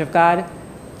an image of God,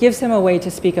 gives him a way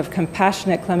to speak of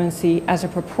compassionate clemency as a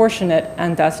proportionate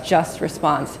and thus just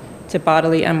response to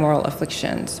bodily and moral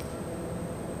afflictions.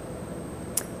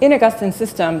 In Augustine's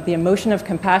system, the emotion of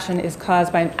compassion is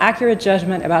caused by an accurate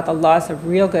judgment about the loss of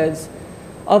real goods,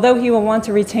 although he will want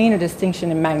to retain a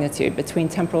distinction in magnitude between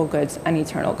temporal goods and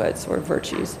eternal goods, or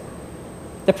virtues.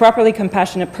 The properly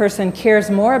compassionate person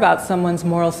cares more about someone's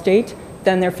moral state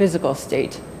than their physical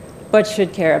state, but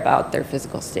should care about their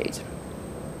physical state.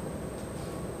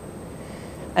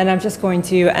 And I'm just going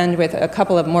to end with a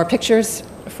couple of more pictures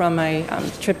from my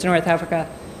trip to North Africa,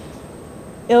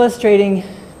 illustrating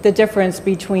the difference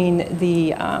between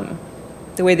the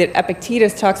way that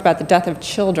Epictetus talks about the death of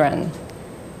children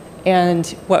and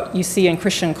what you see in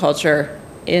Christian culture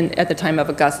at the time of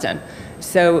Augustine.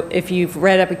 So if you've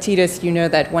read Epictetus, you know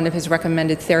that one of his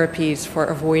recommended therapies for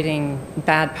avoiding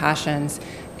bad passions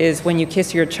is when you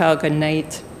kiss your child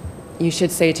goodnight, you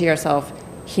should say to yourself,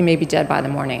 he may be dead by the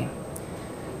morning.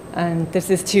 And this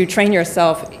is to train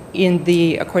yourself in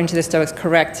the, according to the Stoics,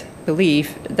 correct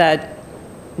belief that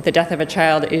the death of a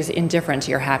child is indifferent to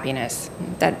your happiness,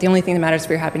 that the only thing that matters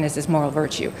for your happiness is moral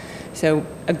virtue. So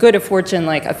a good of fortune,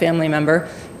 like a family member,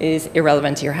 is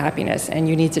irrelevant to your happiness. And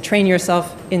you need to train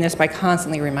yourself in this by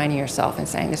constantly reminding yourself and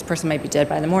saying, this person might be dead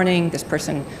by the morning, this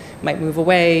person might move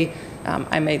away,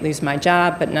 I might lose my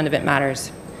job, but none of it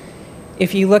matters.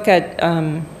 If you look at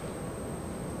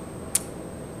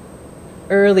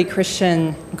early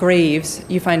Christian graves,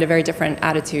 you find a very different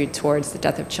attitude towards the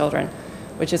death of children,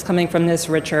 which is coming from this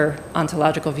richer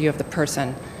ontological view of the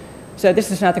person. So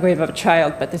this is not the grave of a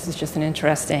child, but this is just an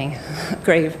interesting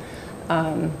grave.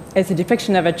 It's a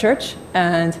depiction of a church,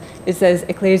 and it says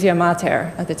Ecclesia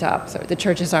Mater at the top, so the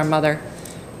church is our mother.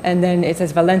 And then it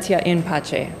says Valentia in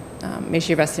pace, may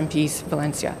she rest in peace,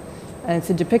 Valencia. And it's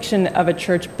a depiction of a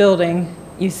church building.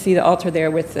 You see the altar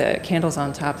there with the candles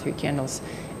on top, 3 candles.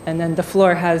 And then the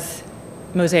floor has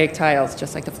mosaic tiles,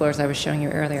 just like the floors I was showing you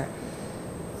earlier.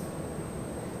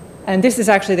 And this is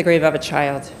actually the grave of a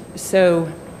child.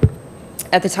 So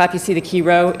at the top, you see the key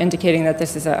row indicating that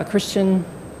this is a Christian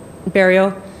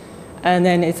burial. And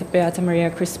then it's Beata Maria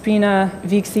Crispina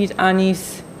Vixit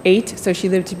Annis 8. So she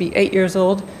lived to be 8 years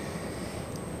old.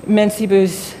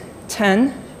 Mensibus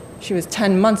 10. She was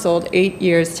 10 months old, 8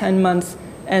 years, 10 months.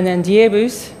 And then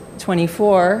Diebus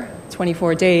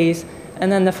 24 days.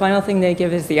 And then the final thing they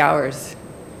give is the hours.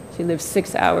 She lived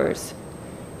 6 hours.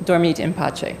 Dormit in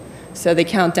pace. So they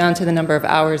count down to the number of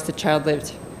hours the child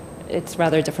lived. It's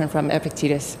rather different from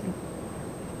Epictetus.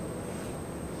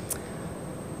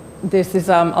 This is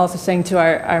also saying to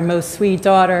our most sweet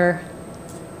daughter,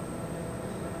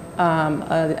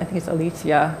 I think it's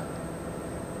Alicia.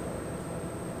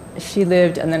 She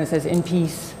lived, and then it says in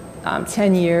peace,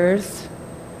 10 years,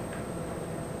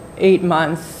 8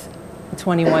 months,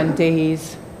 21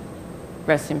 days,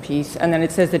 rest in peace. And then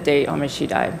it says the date on which she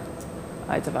died,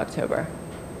 Ides of October.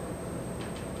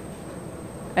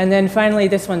 And then finally,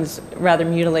 this one's rather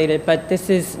mutilated, but this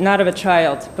is not of a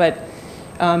child, but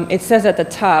it says at the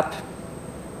top,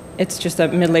 it's just a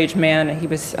middle-aged man. He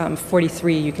was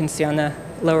 43, you can see on the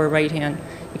lower right hand,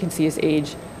 you can see his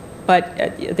age. But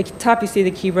at the top, you see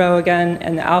the key row again,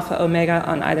 and the alpha omega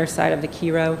on either side of the key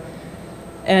row.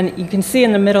 And you can see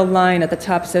in the middle line at the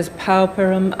top says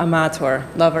pauperum amator,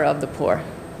 lover of the poor.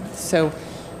 So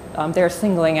they're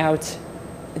singling out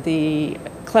the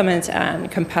clement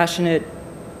and compassionate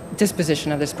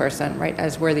disposition of this person, right,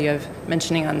 as worthy of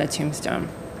mentioning on the tombstone.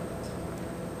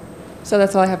 So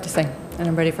that's all I have to say, and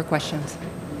I'm ready for questions.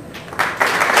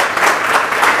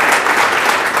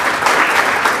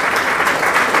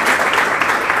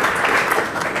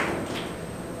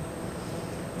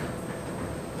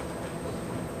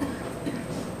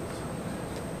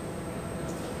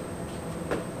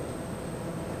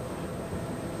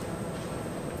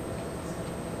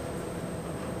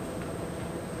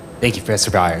 Thank you, Professor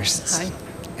Byers. Hi.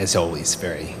 As always,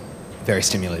 very, very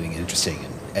stimulating and interesting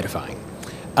and edifying.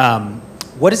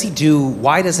 What does he do?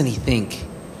 Why doesn't he think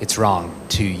it's wrong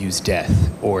to use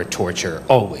death or torture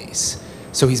always?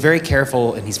 So he's very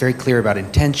careful and he's very clear about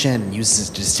intention and uses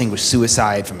to distinguish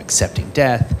suicide from accepting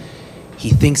death. He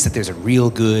thinks that there's a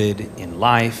real good in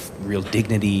life, real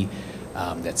dignity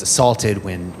that's assaulted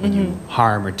when you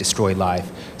harm or destroy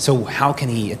life. So how can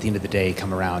he, at the end of the day,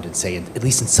 come around and say, at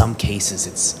least in some cases,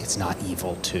 it's not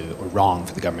evil to or wrong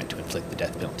for the government to inflict the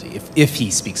death penalty, if he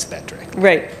speaks to that directly?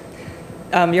 Right.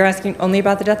 You're asking only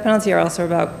about the death penalty or also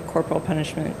about corporal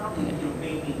punishment?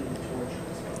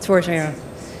 Torture, yeah.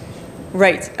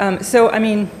 Right.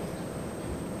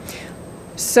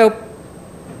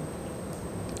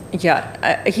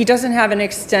 He doesn't have an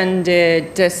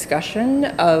extended discussion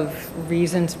of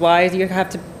reasons why. You have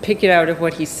to pick it out of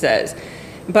what he says.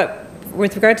 But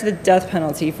with regard to the death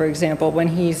penalty, for example, when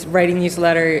he's writing these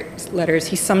letters,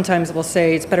 he sometimes will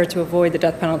say it's better to avoid the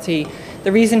death penalty.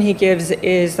 The reason he gives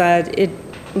is that it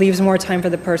leaves more time for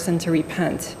the person to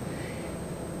repent.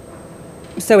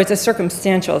 So it's a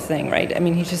circumstantial thing, right? I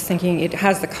mean, he's just thinking it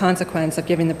has the consequence of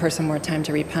giving the person more time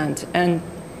to repent. And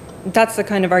that's the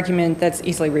kind of argument that's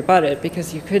easily rebutted,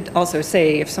 because you could also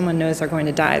say if someone knows they're going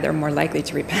to die, they're more likely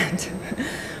to repent.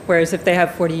 Whereas if they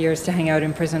have 40 years to hang out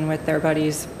in prison with their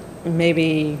buddies,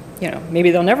 maybe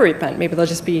they'll never repent. Maybe they'll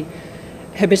just be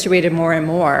habituated more and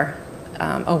more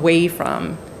away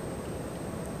from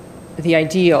the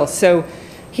ideal. So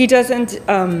he doesn't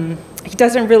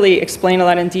really explain a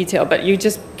lot in detail, but you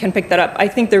just can pick that up. I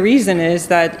think the reason is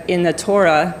that in the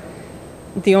Torah,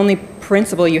 the only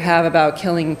principle you have about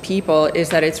killing people is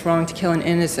that it's wrong to kill an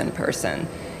innocent person.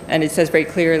 And it says very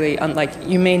clearly,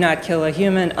 you may not kill a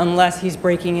human unless he's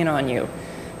breaking in on you.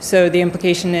 So the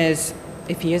implication is,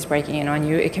 if he is breaking in on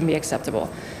you, it can be acceptable.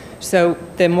 So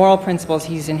the moral principles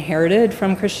he's inherited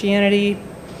from Christianity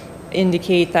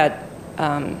indicate that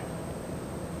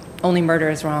only murder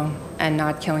is wrong and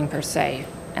not killing per se.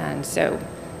 And so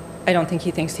I don't think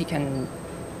he thinks he can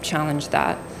challenge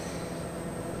that.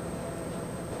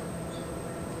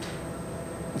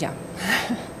 Yeah.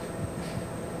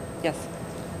 Yes.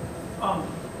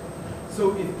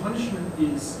 So if punishment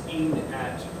is aimed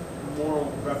at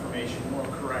moral reformation,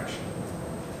 moral correction,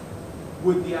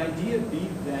 would the idea be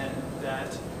then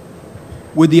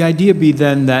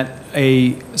that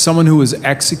someone who was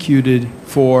executed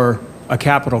for a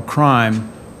capital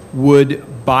crime would,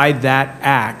 by that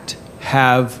act,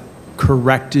 have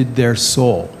corrected their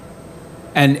soul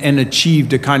and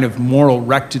achieved a kind of moral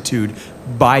rectitude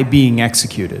by being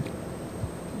executed?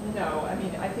 No, I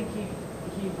think he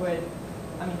would,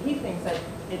 he thinks that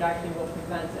it actually will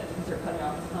prevent it because you're cutting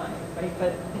off time, right?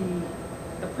 But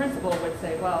the principle would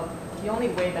say, well, the only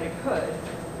way that it could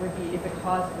would be if it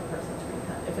caused the person to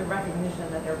repent, if the recognition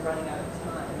that they're running out of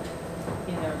time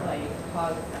in their life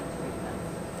causes them to repent.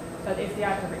 But it's the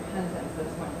act of repentance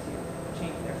that's going to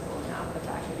change their soul, not the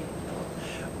fact of being killed.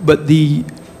 But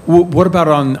what about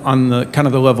on the kind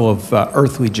of the level of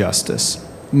earthly justice,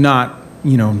 not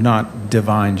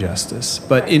divine justice,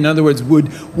 but right. In other words,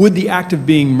 would the act of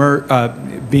being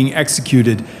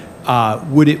executed,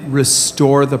 would it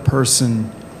restore the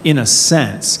person, in a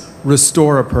sense,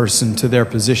 restore a person to their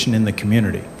position in the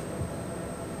community?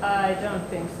 I don't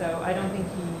think so. I don't think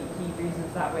he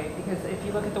reasons that way, because if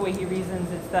you look at the way he reasons,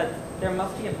 it's that there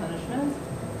must be a punishment,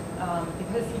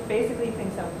 because he basically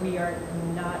thinks that we are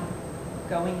not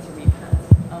going to repent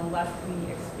unless we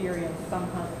experience some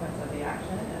consequence of the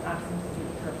action, and that seems to be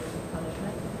the purpose of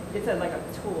punishment. It's like a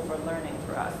tool for learning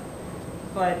for us.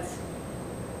 But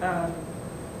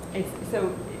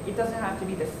it doesn't have to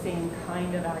be the same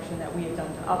kind of action that we have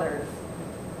done to others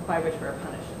by which we're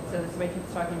punished. So this way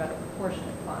he's talking about a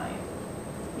proportionate fine.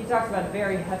 He talks about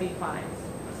very heavy fines.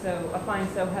 So a fine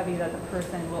so heavy that the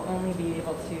person will only be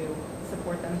able to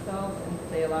support themselves and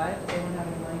stay alive. They won't have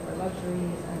any money for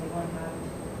luxuries, and they won't have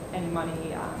any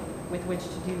money with which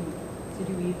to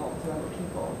do evil to other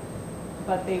people.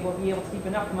 But they will be able to keep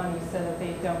enough money so that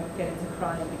they don't get into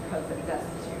crime because they're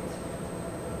destitute.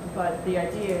 But the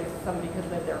idea is somebody could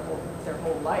live their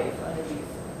whole life under these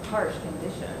harsh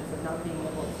conditions of not being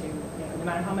able to, no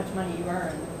matter how much money you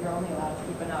earn, you're only allowed to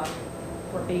keep enough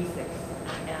for basics.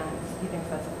 And he thinks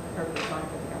that's perfectly fine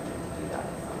for the government to do that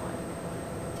to someone.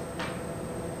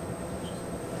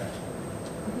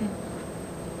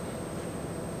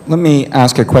 Let me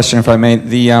ask a question, if I may.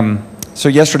 So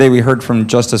yesterday we heard from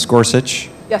Justice Gorsuch.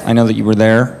 Yes. I know that you were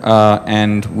there,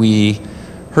 and we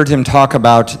heard him talk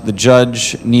about the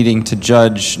judge needing to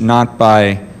judge not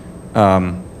by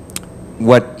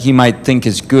what he might think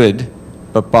is good,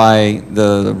 but by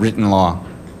the written law,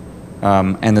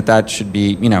 and that should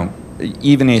be,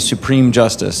 even a supreme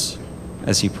justice,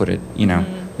 as he put it.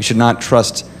 We should not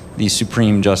trust the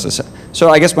supreme justice. So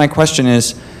I guess my question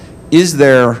is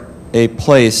there a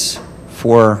place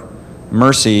for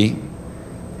mercy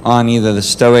on either the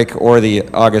Stoic or the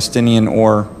Augustinian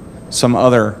or some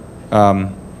other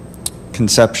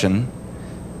conception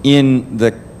in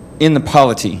the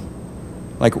polity?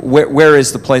 Like, where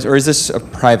is the place, or is this a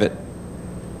private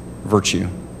virtue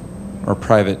or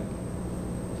private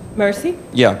mercy?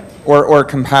 Yeah, or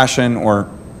compassion, or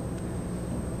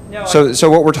no. So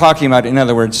what we're talking about, in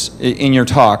other words, in your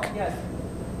talk, yes.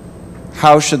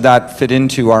 how should that fit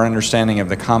into our understanding of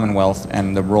the Commonwealth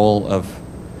and the role of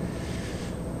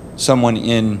someone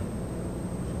in,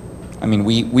 I mean,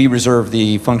 we reserve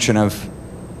the function of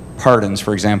pardons,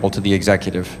 for example, to the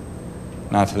executive,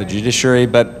 not to the judiciary,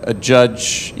 but a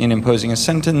judge in imposing a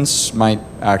sentence might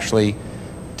actually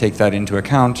take that into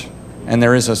account. And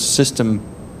there is a system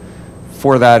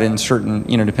for that in certain,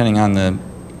 depending on the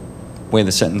way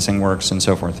the sentencing works and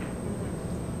so forth.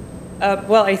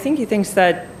 Well, I think he thinks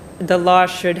that the law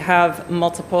should have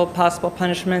multiple possible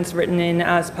punishments written in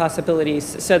as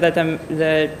possibilities so that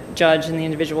the judge in the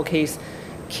individual case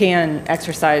can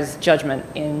exercise judgment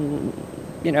in,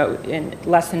 in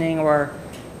lessening or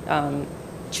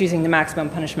choosing the maximum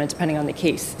punishment depending on the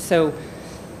case. So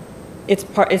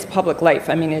it's public life.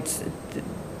 I mean,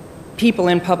 people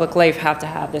in public life have to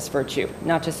have this virtue,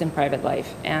 not just in private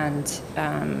life. And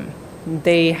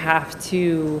they have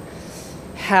to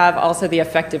have also the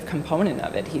effective component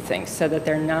of it, he thinks, so that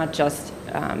they're not just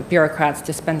bureaucrats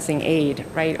dispensing aid,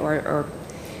 right? Or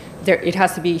it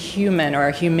has to be human or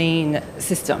a humane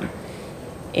system.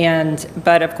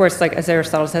 But of course, like as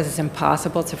Aristotle says, it's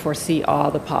impossible to foresee all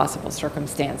the possible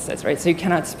circumstances, right? So you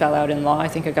cannot spell out in law, I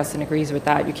think Augustine agrees with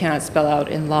that, you cannot spell out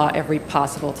in law every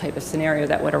possible type of scenario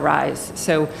that would arise.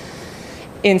 So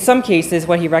in some cases,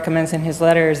 what he recommends in his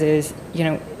letters is,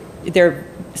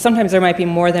 sometimes there might be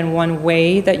more than one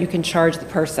way that you can charge the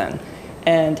person.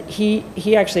 And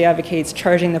he actually advocates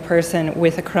charging the person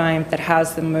with a crime that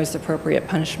has the most appropriate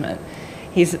punishment.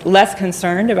 He's less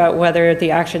concerned about whether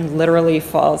the action literally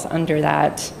falls under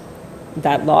that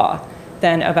law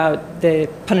than about the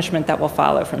punishment that will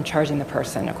follow from charging the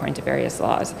person according to various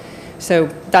laws. So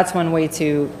that's one way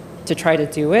to try to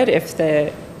do it. If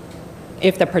the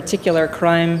particular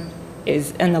crime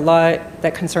and the law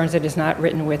that concerns it is not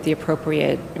written with the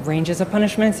appropriate ranges of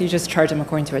punishments, you just charge them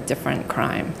according to a different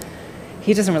crime.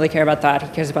 He doesn't really care about that. He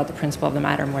cares about the principle of the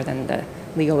matter more than the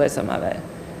legalism of it.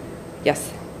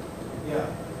 Yes? Yeah.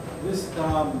 This is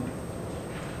a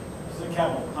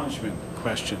capital punishment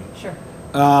question. Sure.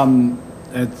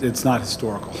 It's not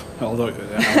historical, although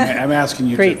I'm asking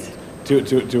you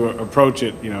to approach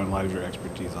it, in light of your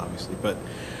expertise, obviously. But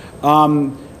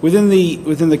within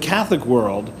the Catholic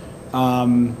world,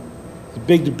 the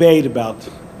big debate about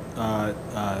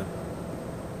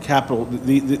capital,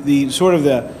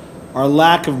 our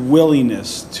lack of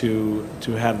willingness to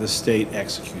have the state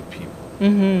execute people,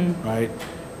 right?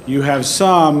 You have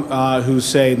some who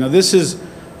say, no, this is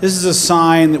a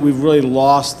sign that we've really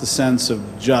lost the sense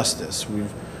of justice.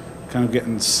 We've kind of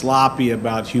getting sloppy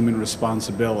about human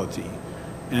responsibility,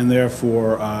 and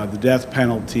therefore the death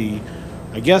penalty.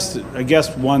 I guess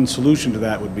one solution to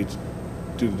that would be to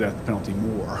do the death penalty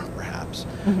more, perhaps.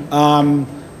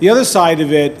 The other side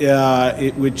of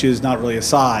it, which is not really a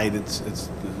side, it's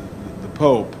the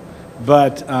Pope,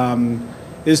 but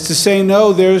is to say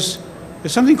no. There's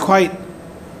something quite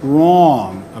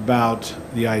wrong about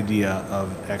the idea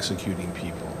of executing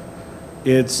people.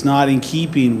 It's not in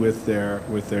keeping with their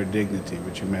dignity,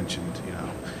 which you mentioned,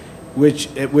 which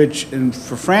and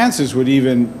for Francis would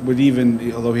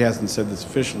even, although he hasn't said this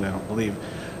officially, I don't believe,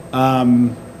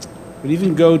 would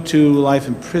even go to life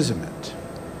imprisonment,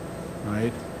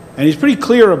 right? And he's pretty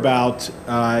clear about,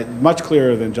 much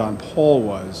clearer than John Paul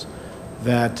was,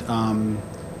 that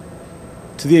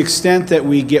to the extent that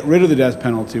we get rid of the death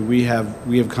penalty, we have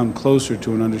come closer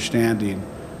to an understanding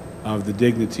of the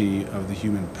dignity of the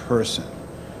human person.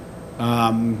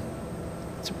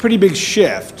 It's a pretty big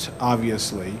shift,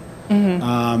 obviously.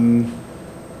 I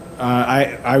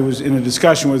was in a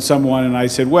discussion with someone, and I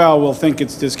said, well, we'll think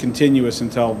it's discontinuous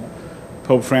until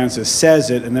Pope Francis says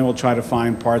it, and then we'll try to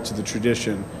find parts of the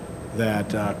tradition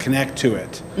that connect to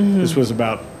it. This was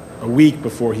about a week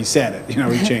before he said it.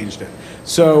 He changed it.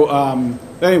 So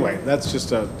anyway, that's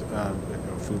just a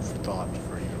food for thought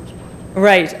for you.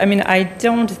 Right. I mean, I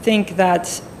don't think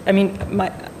that,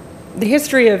 the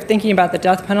history of thinking about the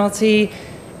death penalty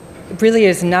really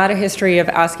is not a history of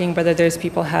asking whether those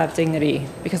people have dignity,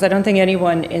 because I don't think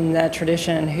anyone in that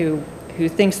tradition who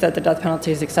thinks that the death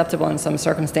penalty is acceptable in some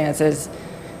circumstances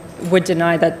would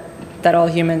deny that all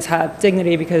humans have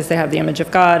dignity because they have the image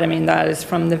of God. I mean, that is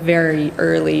from the very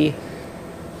early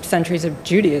centuries of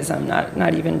Judaism,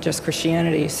 not even just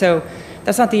Christianity. So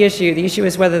that's not the issue. The issue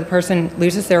is whether the person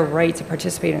loses their right to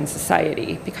participate in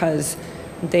society because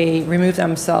they remove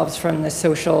themselves from the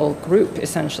social group,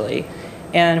 essentially.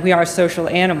 And we are social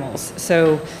animals.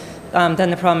 So then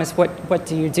the problem is, what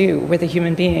do you do with a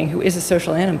human being who is a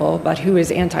social animal, but who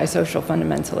is antisocial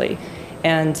fundamentally?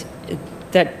 And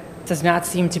that does not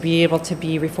seem to be able to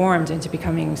be reformed into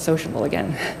becoming sociable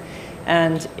again.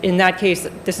 And in that case,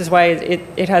 this is why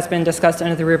it has been discussed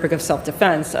under the rubric of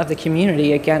self-defense of the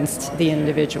community against the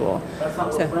individual. That's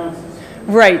not what Francis said.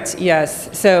 Right, yes.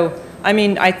 So, I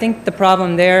mean, I think the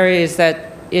problem there is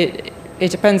that it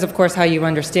depends, of course, how you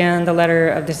understand the letter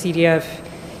of the CDF.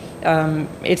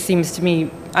 It seems to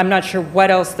me, I'm not sure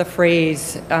what else the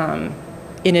phrase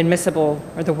inadmissible,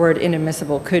 or the word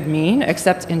inadmissible, could mean,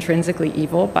 except intrinsically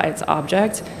evil by its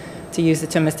object, to use the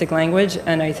Thomistic language,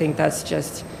 and I think that's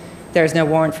just, there's no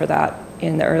warrant for that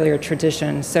in the earlier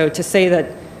tradition. So to say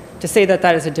that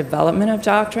that is a development of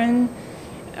doctrine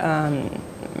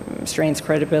strains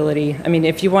credibility. I mean,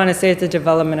 if you want to say it's a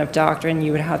development of doctrine,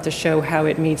 you would have to show how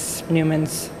it meets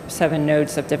Newman's 7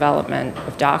 notes of development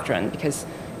of doctrine, because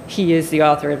he is the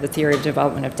author of the theory of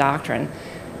development of doctrine.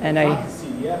 And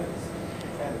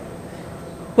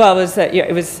well, it was that, yeah,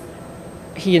 it was,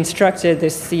 he instructed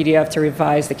this CDF to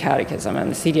revise the catechism,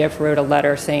 and the CDF wrote a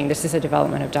letter saying this is a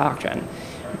development of doctrine.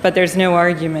 But there's no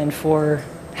argument for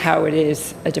how it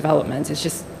is a development. It's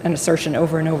just an assertion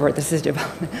over and over, this is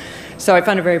development. So I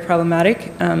found it very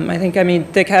problematic. I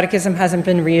mean, the catechism hasn't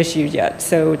been reissued yet,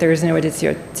 so there is no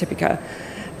editio typica.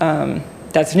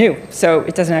 That's new, so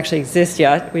it doesn't actually exist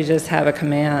yet. We just have a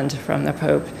command from the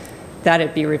Pope that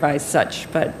it be revised such,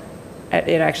 but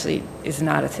it actually is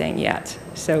not a thing yet.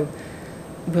 So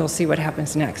we'll see what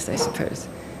happens next, I suppose.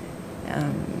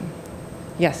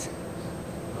 Yes?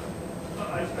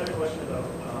 I just had a question about,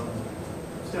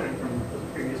 stemming from the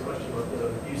previous question about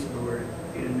the use of the word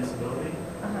inadmissibility.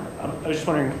 I was just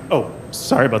wondering, oh,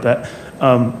 sorry about that.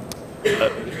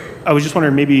 I was just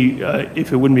wondering maybe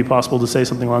if it wouldn't be possible to say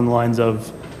something along the lines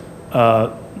of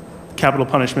capital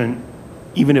punishment,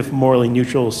 even if morally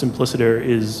neutral, simpliciter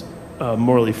is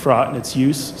morally fraught in its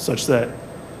use, such that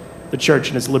the church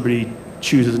in its liberty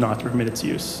chooses not to permit its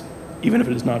use, even if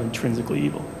it is not intrinsically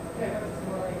evil. Okay, but it's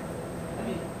morally, I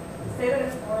mean, to say that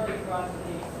it's morally fraught to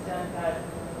the extent that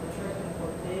the church can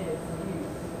forbid its use,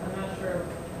 I'm not sure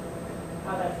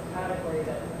how that's a category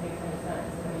that makes any sense.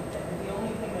 I mean, the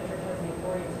only thing the church has the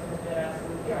authority to forbid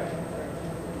absolutely are things that are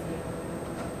intrinsically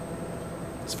evil.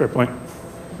 That's a fair point.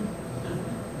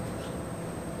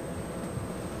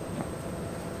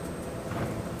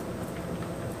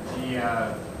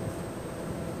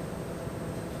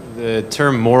 The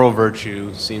term moral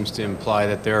virtue seems to imply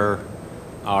that there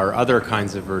are other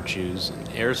kinds of virtues.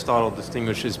 Aristotle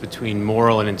distinguishes between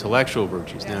moral and intellectual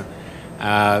virtues. Now,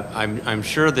 I'm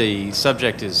sure the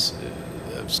subject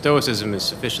of Stoicism is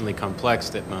sufficiently complex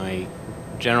that my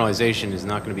generalization is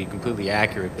not going to be completely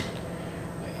accurate, but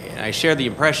I share the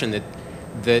impression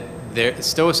that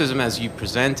Stoicism as you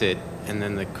present it, and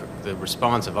then the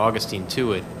response of Augustine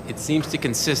to it, it seems to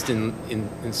consist in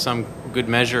some good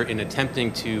measure in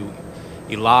attempting to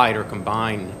elide or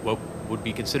combine what would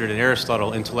be considered in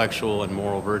Aristotle intellectual and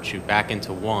moral virtue back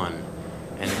into one.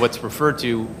 And what's referred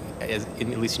to, at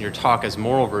least in your talk, as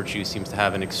moral virtue seems to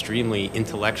have an extremely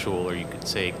intellectual, or you could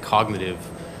say cognitive,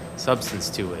 substance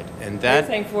to it. And that, You're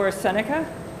saying for Seneca?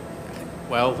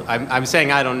 well, I'm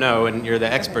saying I don't know, and you're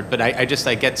the expert, but I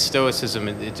get Stoicism,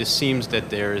 and it just seems that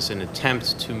there is an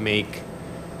attempt to make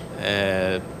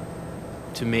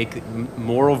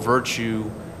moral virtue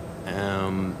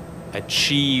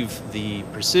achieve the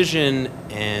precision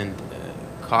and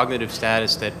cognitive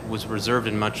status that was reserved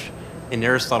in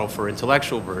Aristotle for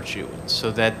intellectual virtue, so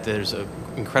that there's an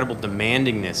incredible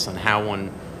demandingness on how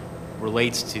one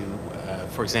relates to,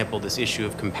 for example, this issue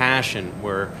of compassion,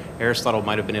 where Aristotle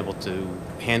might have been able to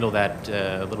handle that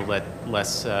a little bit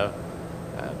less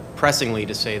pressingly,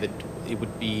 to say that it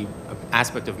would be an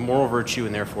aspect of moral virtue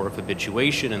and therefore of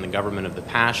habituation and the government of the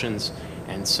passions.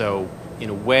 And so, in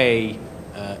a way,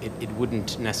 it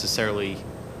wouldn't necessarily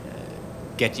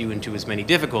get you into as many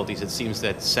difficulties. It seems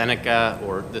that Seneca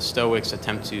or the Stoics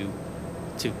attempt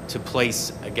to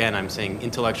place, again, I'm saying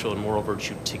intellectual and moral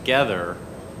virtue together.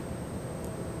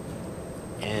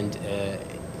 And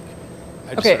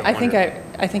Okay, I think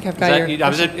I've got your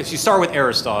question. if you start with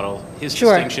Aristotle, his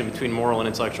Sure. distinction between moral and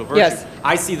intellectual virtue, Yes.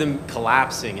 I see them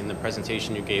collapsing in the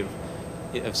presentation you gave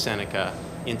of Seneca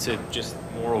into just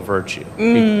moral virtue.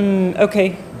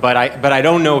 Okay, But I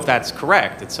don't know if that's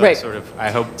correct. It's Right. sort of,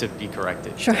 I hope to be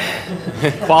corrected. sure.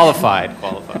 Qualified.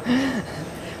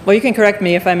 Well, you can correct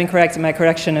me if I'm incorrect in my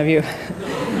correction of you.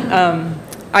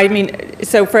 I mean,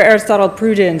 so for Aristotle,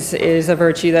 prudence is a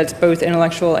virtue that's both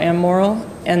intellectual and moral,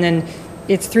 and then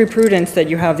it's through prudence that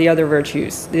you have the other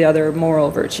virtues, the other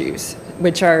moral virtues,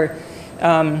 which are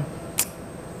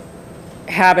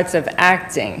habits of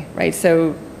acting, right?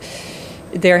 So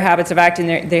their habits of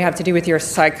acting, they have to do with your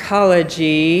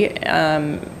psychology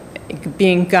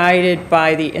being guided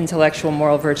by the intellectual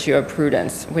moral virtue of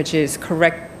prudence, which is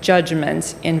correct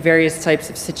judgment in various types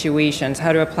of situations,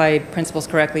 how to apply principles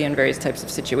correctly in various types of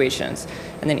situations.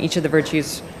 And then each of the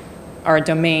virtues are a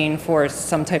domain for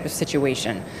some type of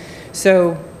situation.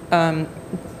 So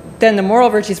then the moral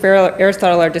virtues for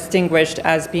Aristotle are distinguished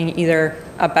as being either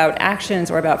about actions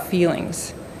or about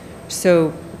feelings.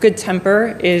 So good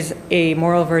temper is a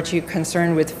moral virtue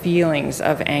concerned with feelings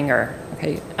of anger,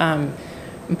 okay?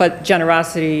 But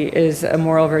generosity is a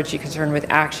moral virtue concerned with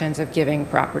actions of giving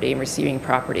property and receiving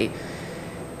property.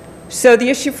 So the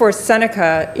issue for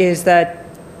Seneca is that,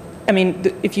 I mean,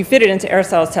 if you fit it into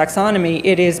Aristotle's taxonomy,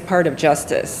 it is part of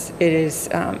justice. It is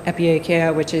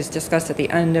epieikeia, which is discussed at the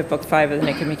end of Book 5 of the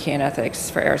Nicomachean Ethics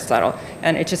for Aristotle.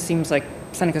 And it just seems like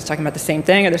Seneca's talking about the same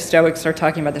thing, or the Stoics are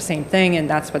talking about the same thing, and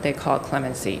that's what they call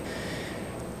clemency.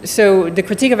 So the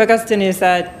critique of Augustine is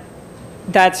that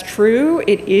that's true.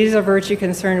 It is a virtue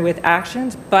concerned with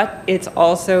actions, but it's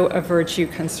also a virtue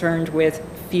concerned with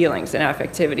feelings and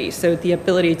affectivity. So the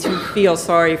ability to feel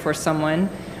sorry for someone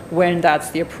when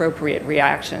that's the appropriate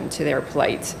reaction to their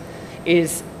plight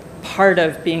is part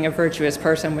of being a virtuous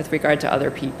person with regard to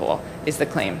other people, is the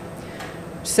claim.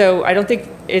 So I don't think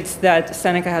it's that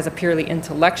Seneca has a purely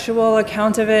intellectual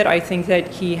account of it. I think that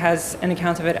he has an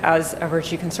account of it as a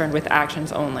virtue concerned with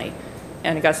actions only.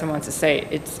 And Augustine wants to say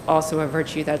it's also a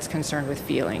virtue that's concerned with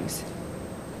feelings.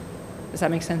 Does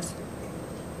that make sense?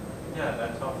 Yeah,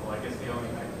 that's helpful. I guess the only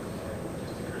thing that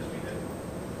just occurs to me that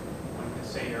one could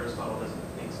say Aristotle doesn't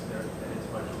think that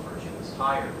intellectual virtue is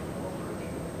higher than moral virtue,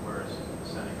 whereas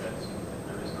Seneca seems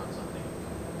that there is not something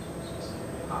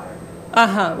specifically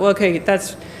higher. Well, okay,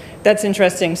 that's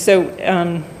interesting. So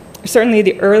certainly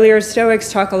the earlier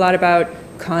Stoics talk a lot about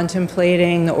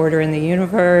contemplating the order in the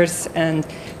universe and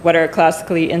what are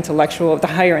classically intellectual, the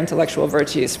higher intellectual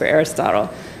virtues for Aristotle.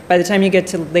 By the time you get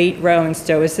to late Roman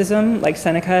Stoicism, like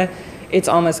Seneca, it's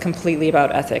almost completely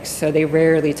about ethics, so they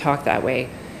rarely talk that way.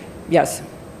 Yes,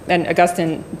 and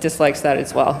Augustine dislikes that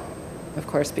as well, of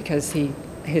course, because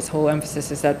his whole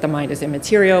emphasis is that the mind is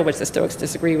immaterial, which the Stoics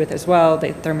disagree with as well.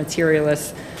 They're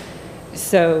materialists.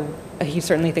 So he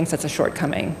certainly thinks that's a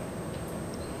shortcoming.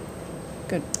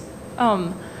 Good.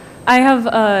 I have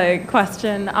a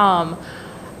question.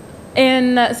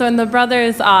 In the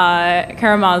Brothers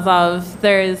Karamazov,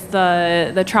 there's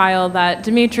the trial that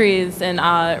Dimitri's in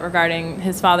regarding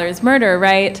his father's murder,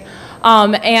 right?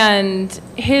 And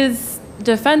his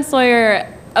defense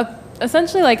lawyer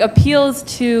essentially appeals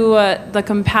to the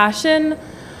compassion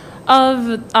of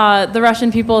the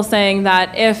Russian people, saying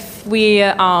that if we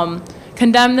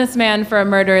condemn this man for a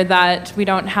murder that we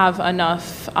don't have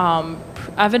enough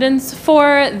evidence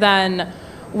for, then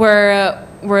we're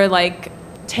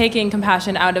taking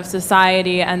compassion out of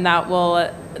society, and that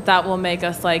will make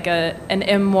us an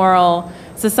immoral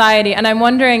society. And I'm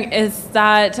wondering, is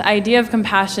that idea of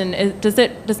compassion,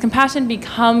 does compassion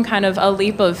become kind of a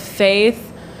leap of faith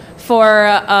for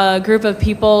a group of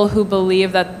people who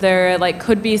believe that there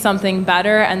could be something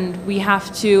better, and we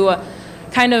have to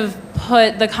kind of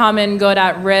put the common good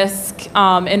at risk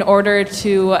in order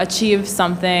to achieve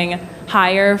something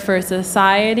higher for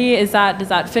society? Does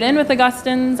that fit in with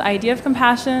Augustine's idea of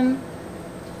compassion?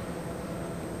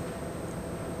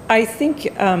 I think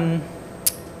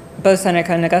both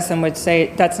Seneca and Augustine would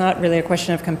say that's not really a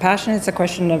question of compassion, it's a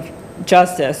question of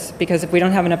justice, because if we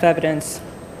don't have enough evidence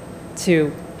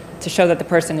to show that the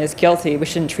person is guilty, we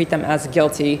shouldn't treat them as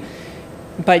guilty.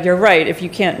 But you're right, if you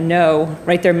can't know,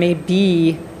 right, it may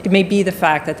be the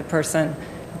fact that the person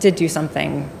did do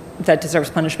something that deserves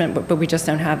punishment, but we just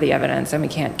don't have the evidence and we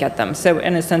can't get them. So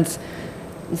in a sense,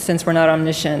 since we're not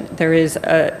omniscient, there is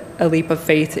a leap of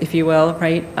faith, if you will,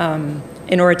 right?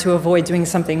 In order to avoid doing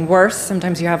something worse,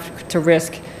 sometimes you have to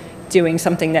risk doing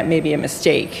something that may be a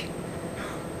mistake.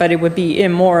 But it would be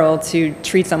immoral to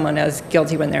treat someone as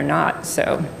guilty when they're not,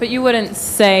 so. But you wouldn't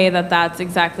say that that's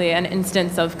exactly an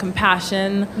instance of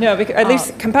compassion? No, because at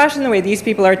least compassion, the way these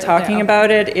people are talking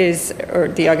about it is, or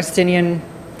the Augustinian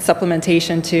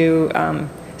supplementation to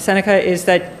Seneca, is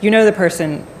that you know the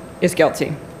person is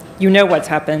guilty. You know what's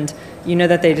happened. You know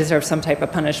that they deserve some type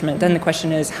of punishment. Then the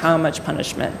question is, how much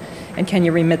punishment? And can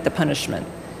you remit the punishment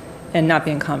and not be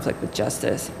in conflict with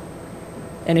justice?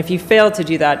 And if you fail to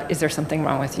do that, is there something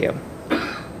wrong with you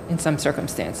in some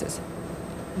circumstances?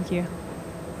 Thank you.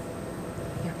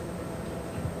 Yeah.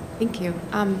 Thank you.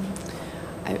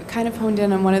 I kind of honed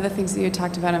in on one of the things that you had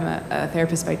talked about. I'm a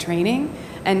therapist by training.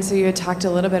 And so you had talked a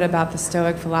little bit about the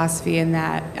Stoic philosophy and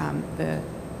that the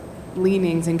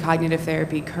leanings in cognitive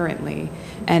therapy currently.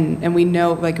 And we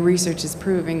know, research is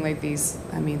proving these,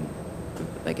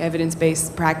 like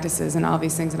evidence-based practices and all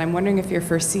these things. And I'm wondering if you're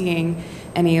foreseeing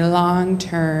any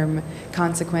long-term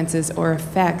consequences or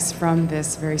effects from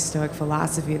this very Stoic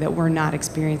philosophy that we're not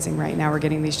experiencing right now. We're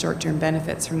getting these short-term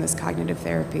benefits from this cognitive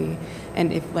therapy.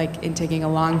 And if, like, in taking a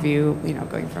long view, you know,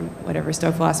 going from whatever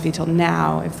Stoic philosophy till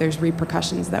now, if there's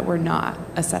repercussions that we're not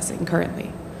assessing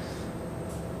currently.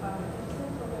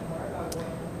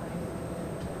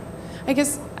 I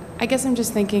guess I'm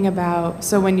just thinking about,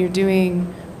 so when you're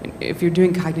doing, if you're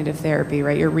doing cognitive therapy,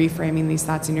 right, you're reframing these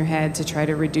thoughts in your head to try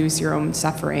to reduce your own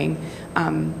suffering.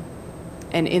 And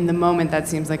in the moment, that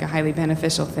seems like a highly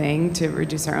beneficial thing to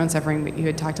reduce our own suffering, but you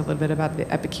had talked a little bit about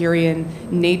the Epicurean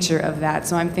nature of that.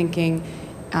 So I'm thinking,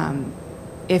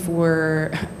 if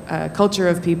we're a culture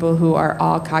of people who are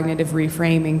all cognitive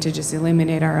reframing to just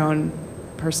eliminate our own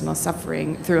personal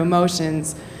suffering through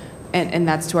emotions, and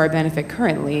that's to our benefit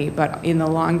currently, but in the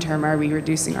long term, are we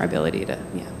reducing our ability to,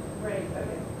 yeah. Right,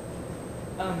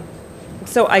 okay.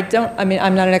 So I'm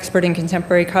not an expert in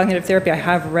contemporary cognitive therapy. I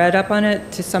have read up on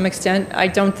it to some extent. I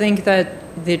don't think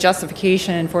that the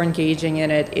justification for engaging in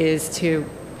it is to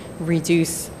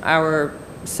reduce our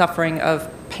suffering of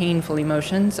painful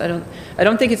emotions. I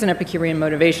don't think it's an Epicurean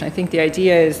motivation. I think the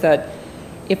idea is that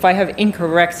if I have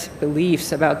incorrect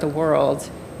beliefs about the world,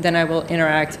 then I will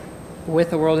interact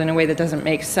with the world in a way that doesn't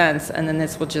make sense, and then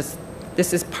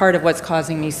this is part of what's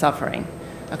causing me suffering.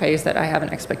 Okay, is that I have an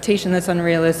expectation that's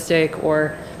unrealistic,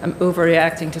 or I'm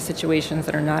overreacting to situations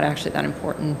that are not actually that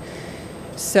important.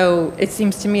 So it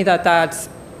seems to me that that's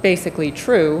basically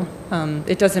true.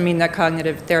 It doesn't mean that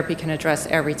cognitive therapy can address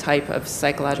every type of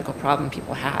psychological problem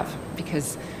people have,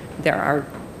 because there are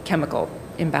chemical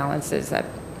imbalances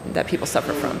that people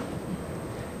suffer from.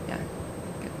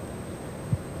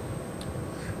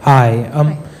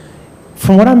 Hi.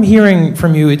 From what I'm hearing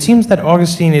from you, it seems that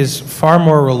Augustine is far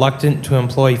more reluctant to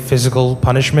employ physical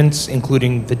punishments,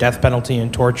 including the death penalty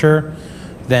and torture,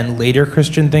 than later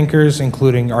Christian thinkers,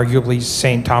 including arguably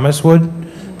St. Thomas,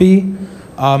 would be.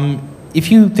 If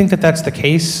you think that that's the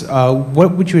case,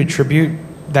 what would you attribute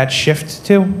that shift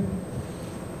to?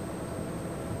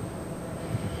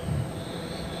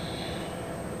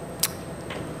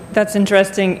 That's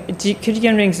interesting. Could you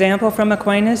give an example from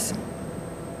Aquinas?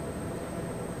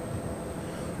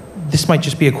 This might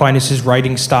just be Aquinas'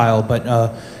 writing style, but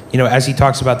as he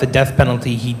talks about the death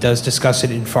penalty, he does discuss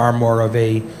it in far more of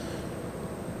a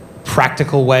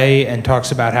practical way, and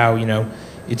talks about how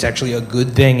it's actually a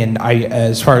good thing. And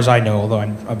as far as I know, although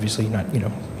I'm obviously not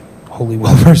wholly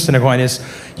well versed in Aquinas,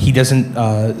 he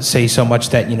doesn't say so much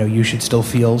that you should still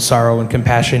feel sorrow and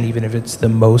compassion, even if it's the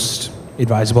most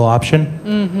advisable option.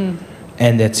 Mm-hmm.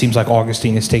 And it seems like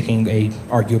Augustine is taking a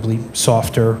arguably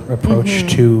softer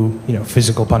approach to,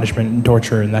 physical punishment and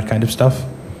torture and that kind of stuff.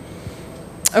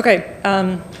 Okay.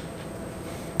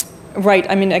 Right.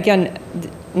 I mean, again,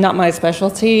 not my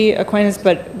specialty, Aquinas,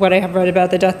 but what I have read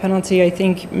about the death penalty, I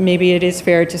think maybe it is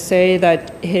fair to say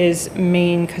that his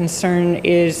main concern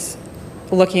is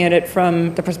looking at it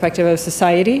from the perspective of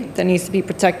society that needs to be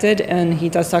protected. And he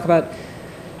does talk about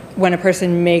when a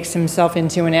person makes himself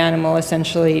into an animal,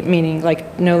 essentially, meaning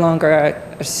like no longer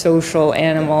a social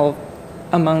animal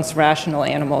amongst rational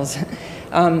animals,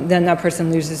 then that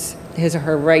person loses his or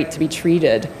her right to be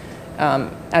treated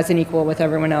as an equal with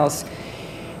everyone else.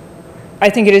 I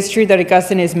think it is true that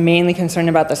Augustine is mainly concerned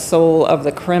about the soul of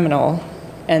the criminal,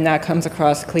 and that comes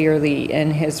across clearly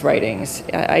in his writings.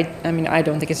 I mean, I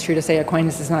don't think it's true to say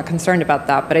Aquinas is not concerned about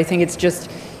that, but I think it's just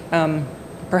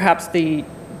perhaps the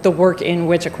work in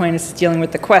which Aquinas is dealing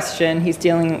with the question. He's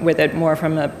dealing with it more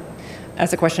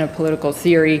as a question of political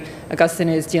theory. Augustine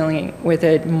is dealing with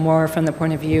it more from the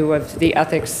point of view of the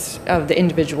ethics of the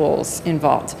individuals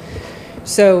involved.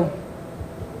 So,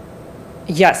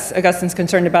 yes, Augustine's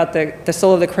concerned about the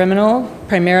soul of the criminal.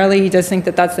 Primarily, he does think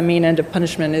that that's the main end of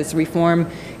punishment, is reform.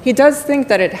 He does think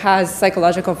that it has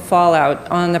psychological fallout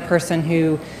on the person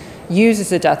who uses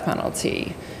the death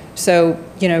penalty. So,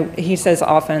 he says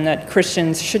often that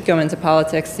Christians should go into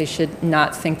politics. They should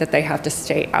not think that they have to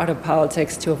stay out of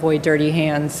politics to avoid dirty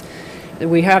hands.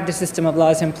 We have the system of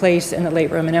laws in place in the late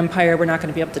Roman Empire. We're not going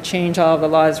to be able to change all of the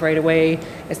laws right away.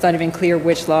 It's not even clear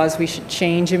which laws we should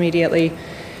change immediately.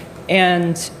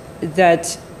 And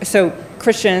so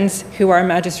Christians who are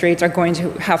magistrates are going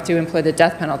to have to employ the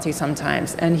death penalty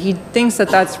sometimes. And he thinks that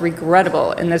that's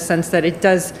regrettable in the sense that it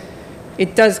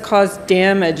does cause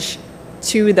damage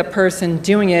to the person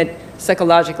doing it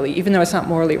psychologically, even though it's not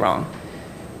morally wrong.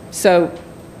 So,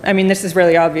 I mean, this is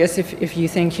really obvious if you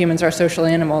think humans are social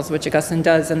animals, which Augustine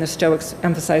does, and the Stoics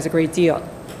emphasize a great deal,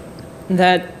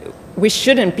 that we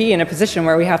shouldn't be in a position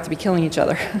where we have to be killing each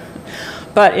other.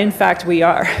 But in fact, we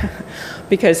are.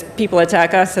 because people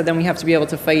attack us, so then we have to be able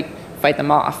to fight them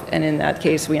off. And in that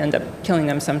case, we end up killing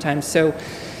them sometimes. So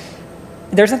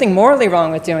there's nothing morally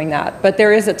wrong with doing that, but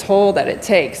there is a toll that it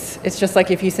takes. It's just like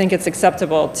if you think it's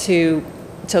acceptable to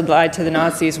lie to the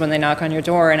Nazis when they knock on your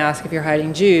door and ask if you're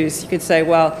hiding Jews, you could say,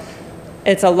 well,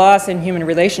 it's a loss in human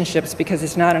relationships because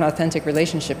it's not an authentic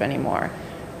relationship anymore,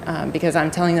 because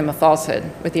I'm telling them a falsehood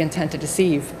with the intent to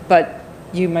deceive. But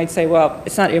you might say, well,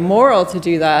 it's not immoral to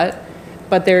do that,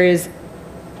 but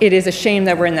it is a shame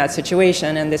that we're in that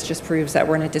situation, and this just proves that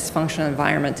we're in a dysfunctional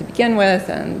environment to begin with,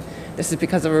 and this is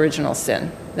because of original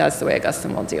sin. That's the way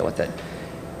Augustine will deal with it.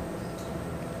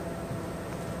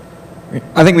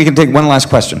 I think we can take one last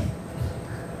question.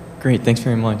 Great, thanks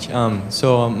very much.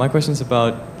 My question is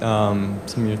about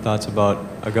some of your thoughts about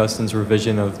Augustine's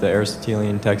revision of the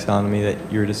Aristotelian taxonomy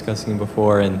that you were discussing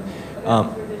before, and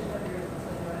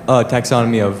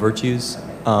taxonomy of virtues.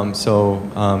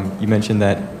 You mentioned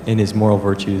that in his moral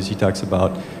virtues, he talks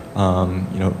about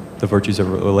the virtues that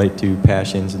relate to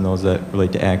passions and those that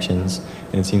relate to actions.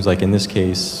 And it seems like in this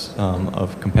case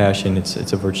of compassion,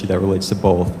 it's a virtue that relates to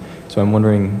both. So I'm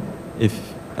wondering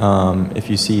if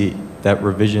you see that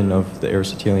revision of the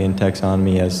Aristotelian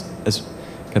taxonomy as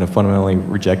kind of fundamentally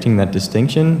rejecting that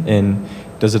distinction, and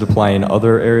does it apply in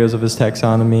other areas of his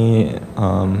taxonomy?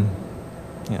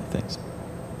 Yeah, thanks.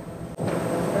 Very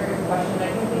good question. I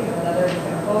can think of another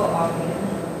example of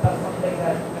something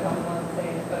that I don't want to say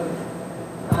is both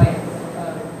kinds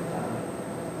of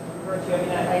virtue. I mean,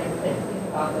 I think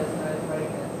about this when I was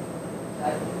writing this,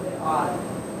 that it's a bit odd.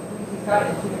 He's got it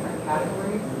in two different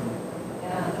categories,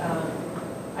 and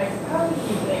I suppose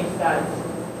he thinks that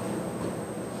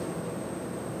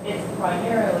it's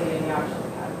primarily in the action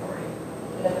category,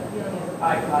 that the feeling is a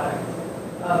byproduct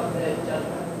of the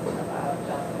judgments about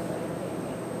justice that you're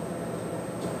taking.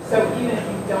 So even if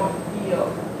you don't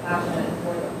feel compassionate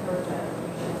for the person,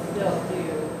 you should still do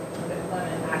the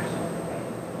clement action.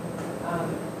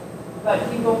 But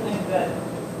people think that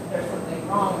there's something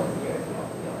wrong with you if you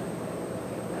don't feel anything.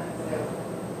 And so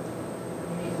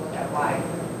you need to look at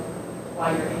why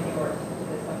you're indoors to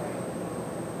this suffering.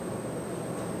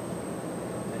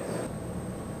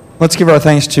 Let's give our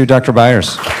thanks to Dr.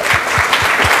 Byers.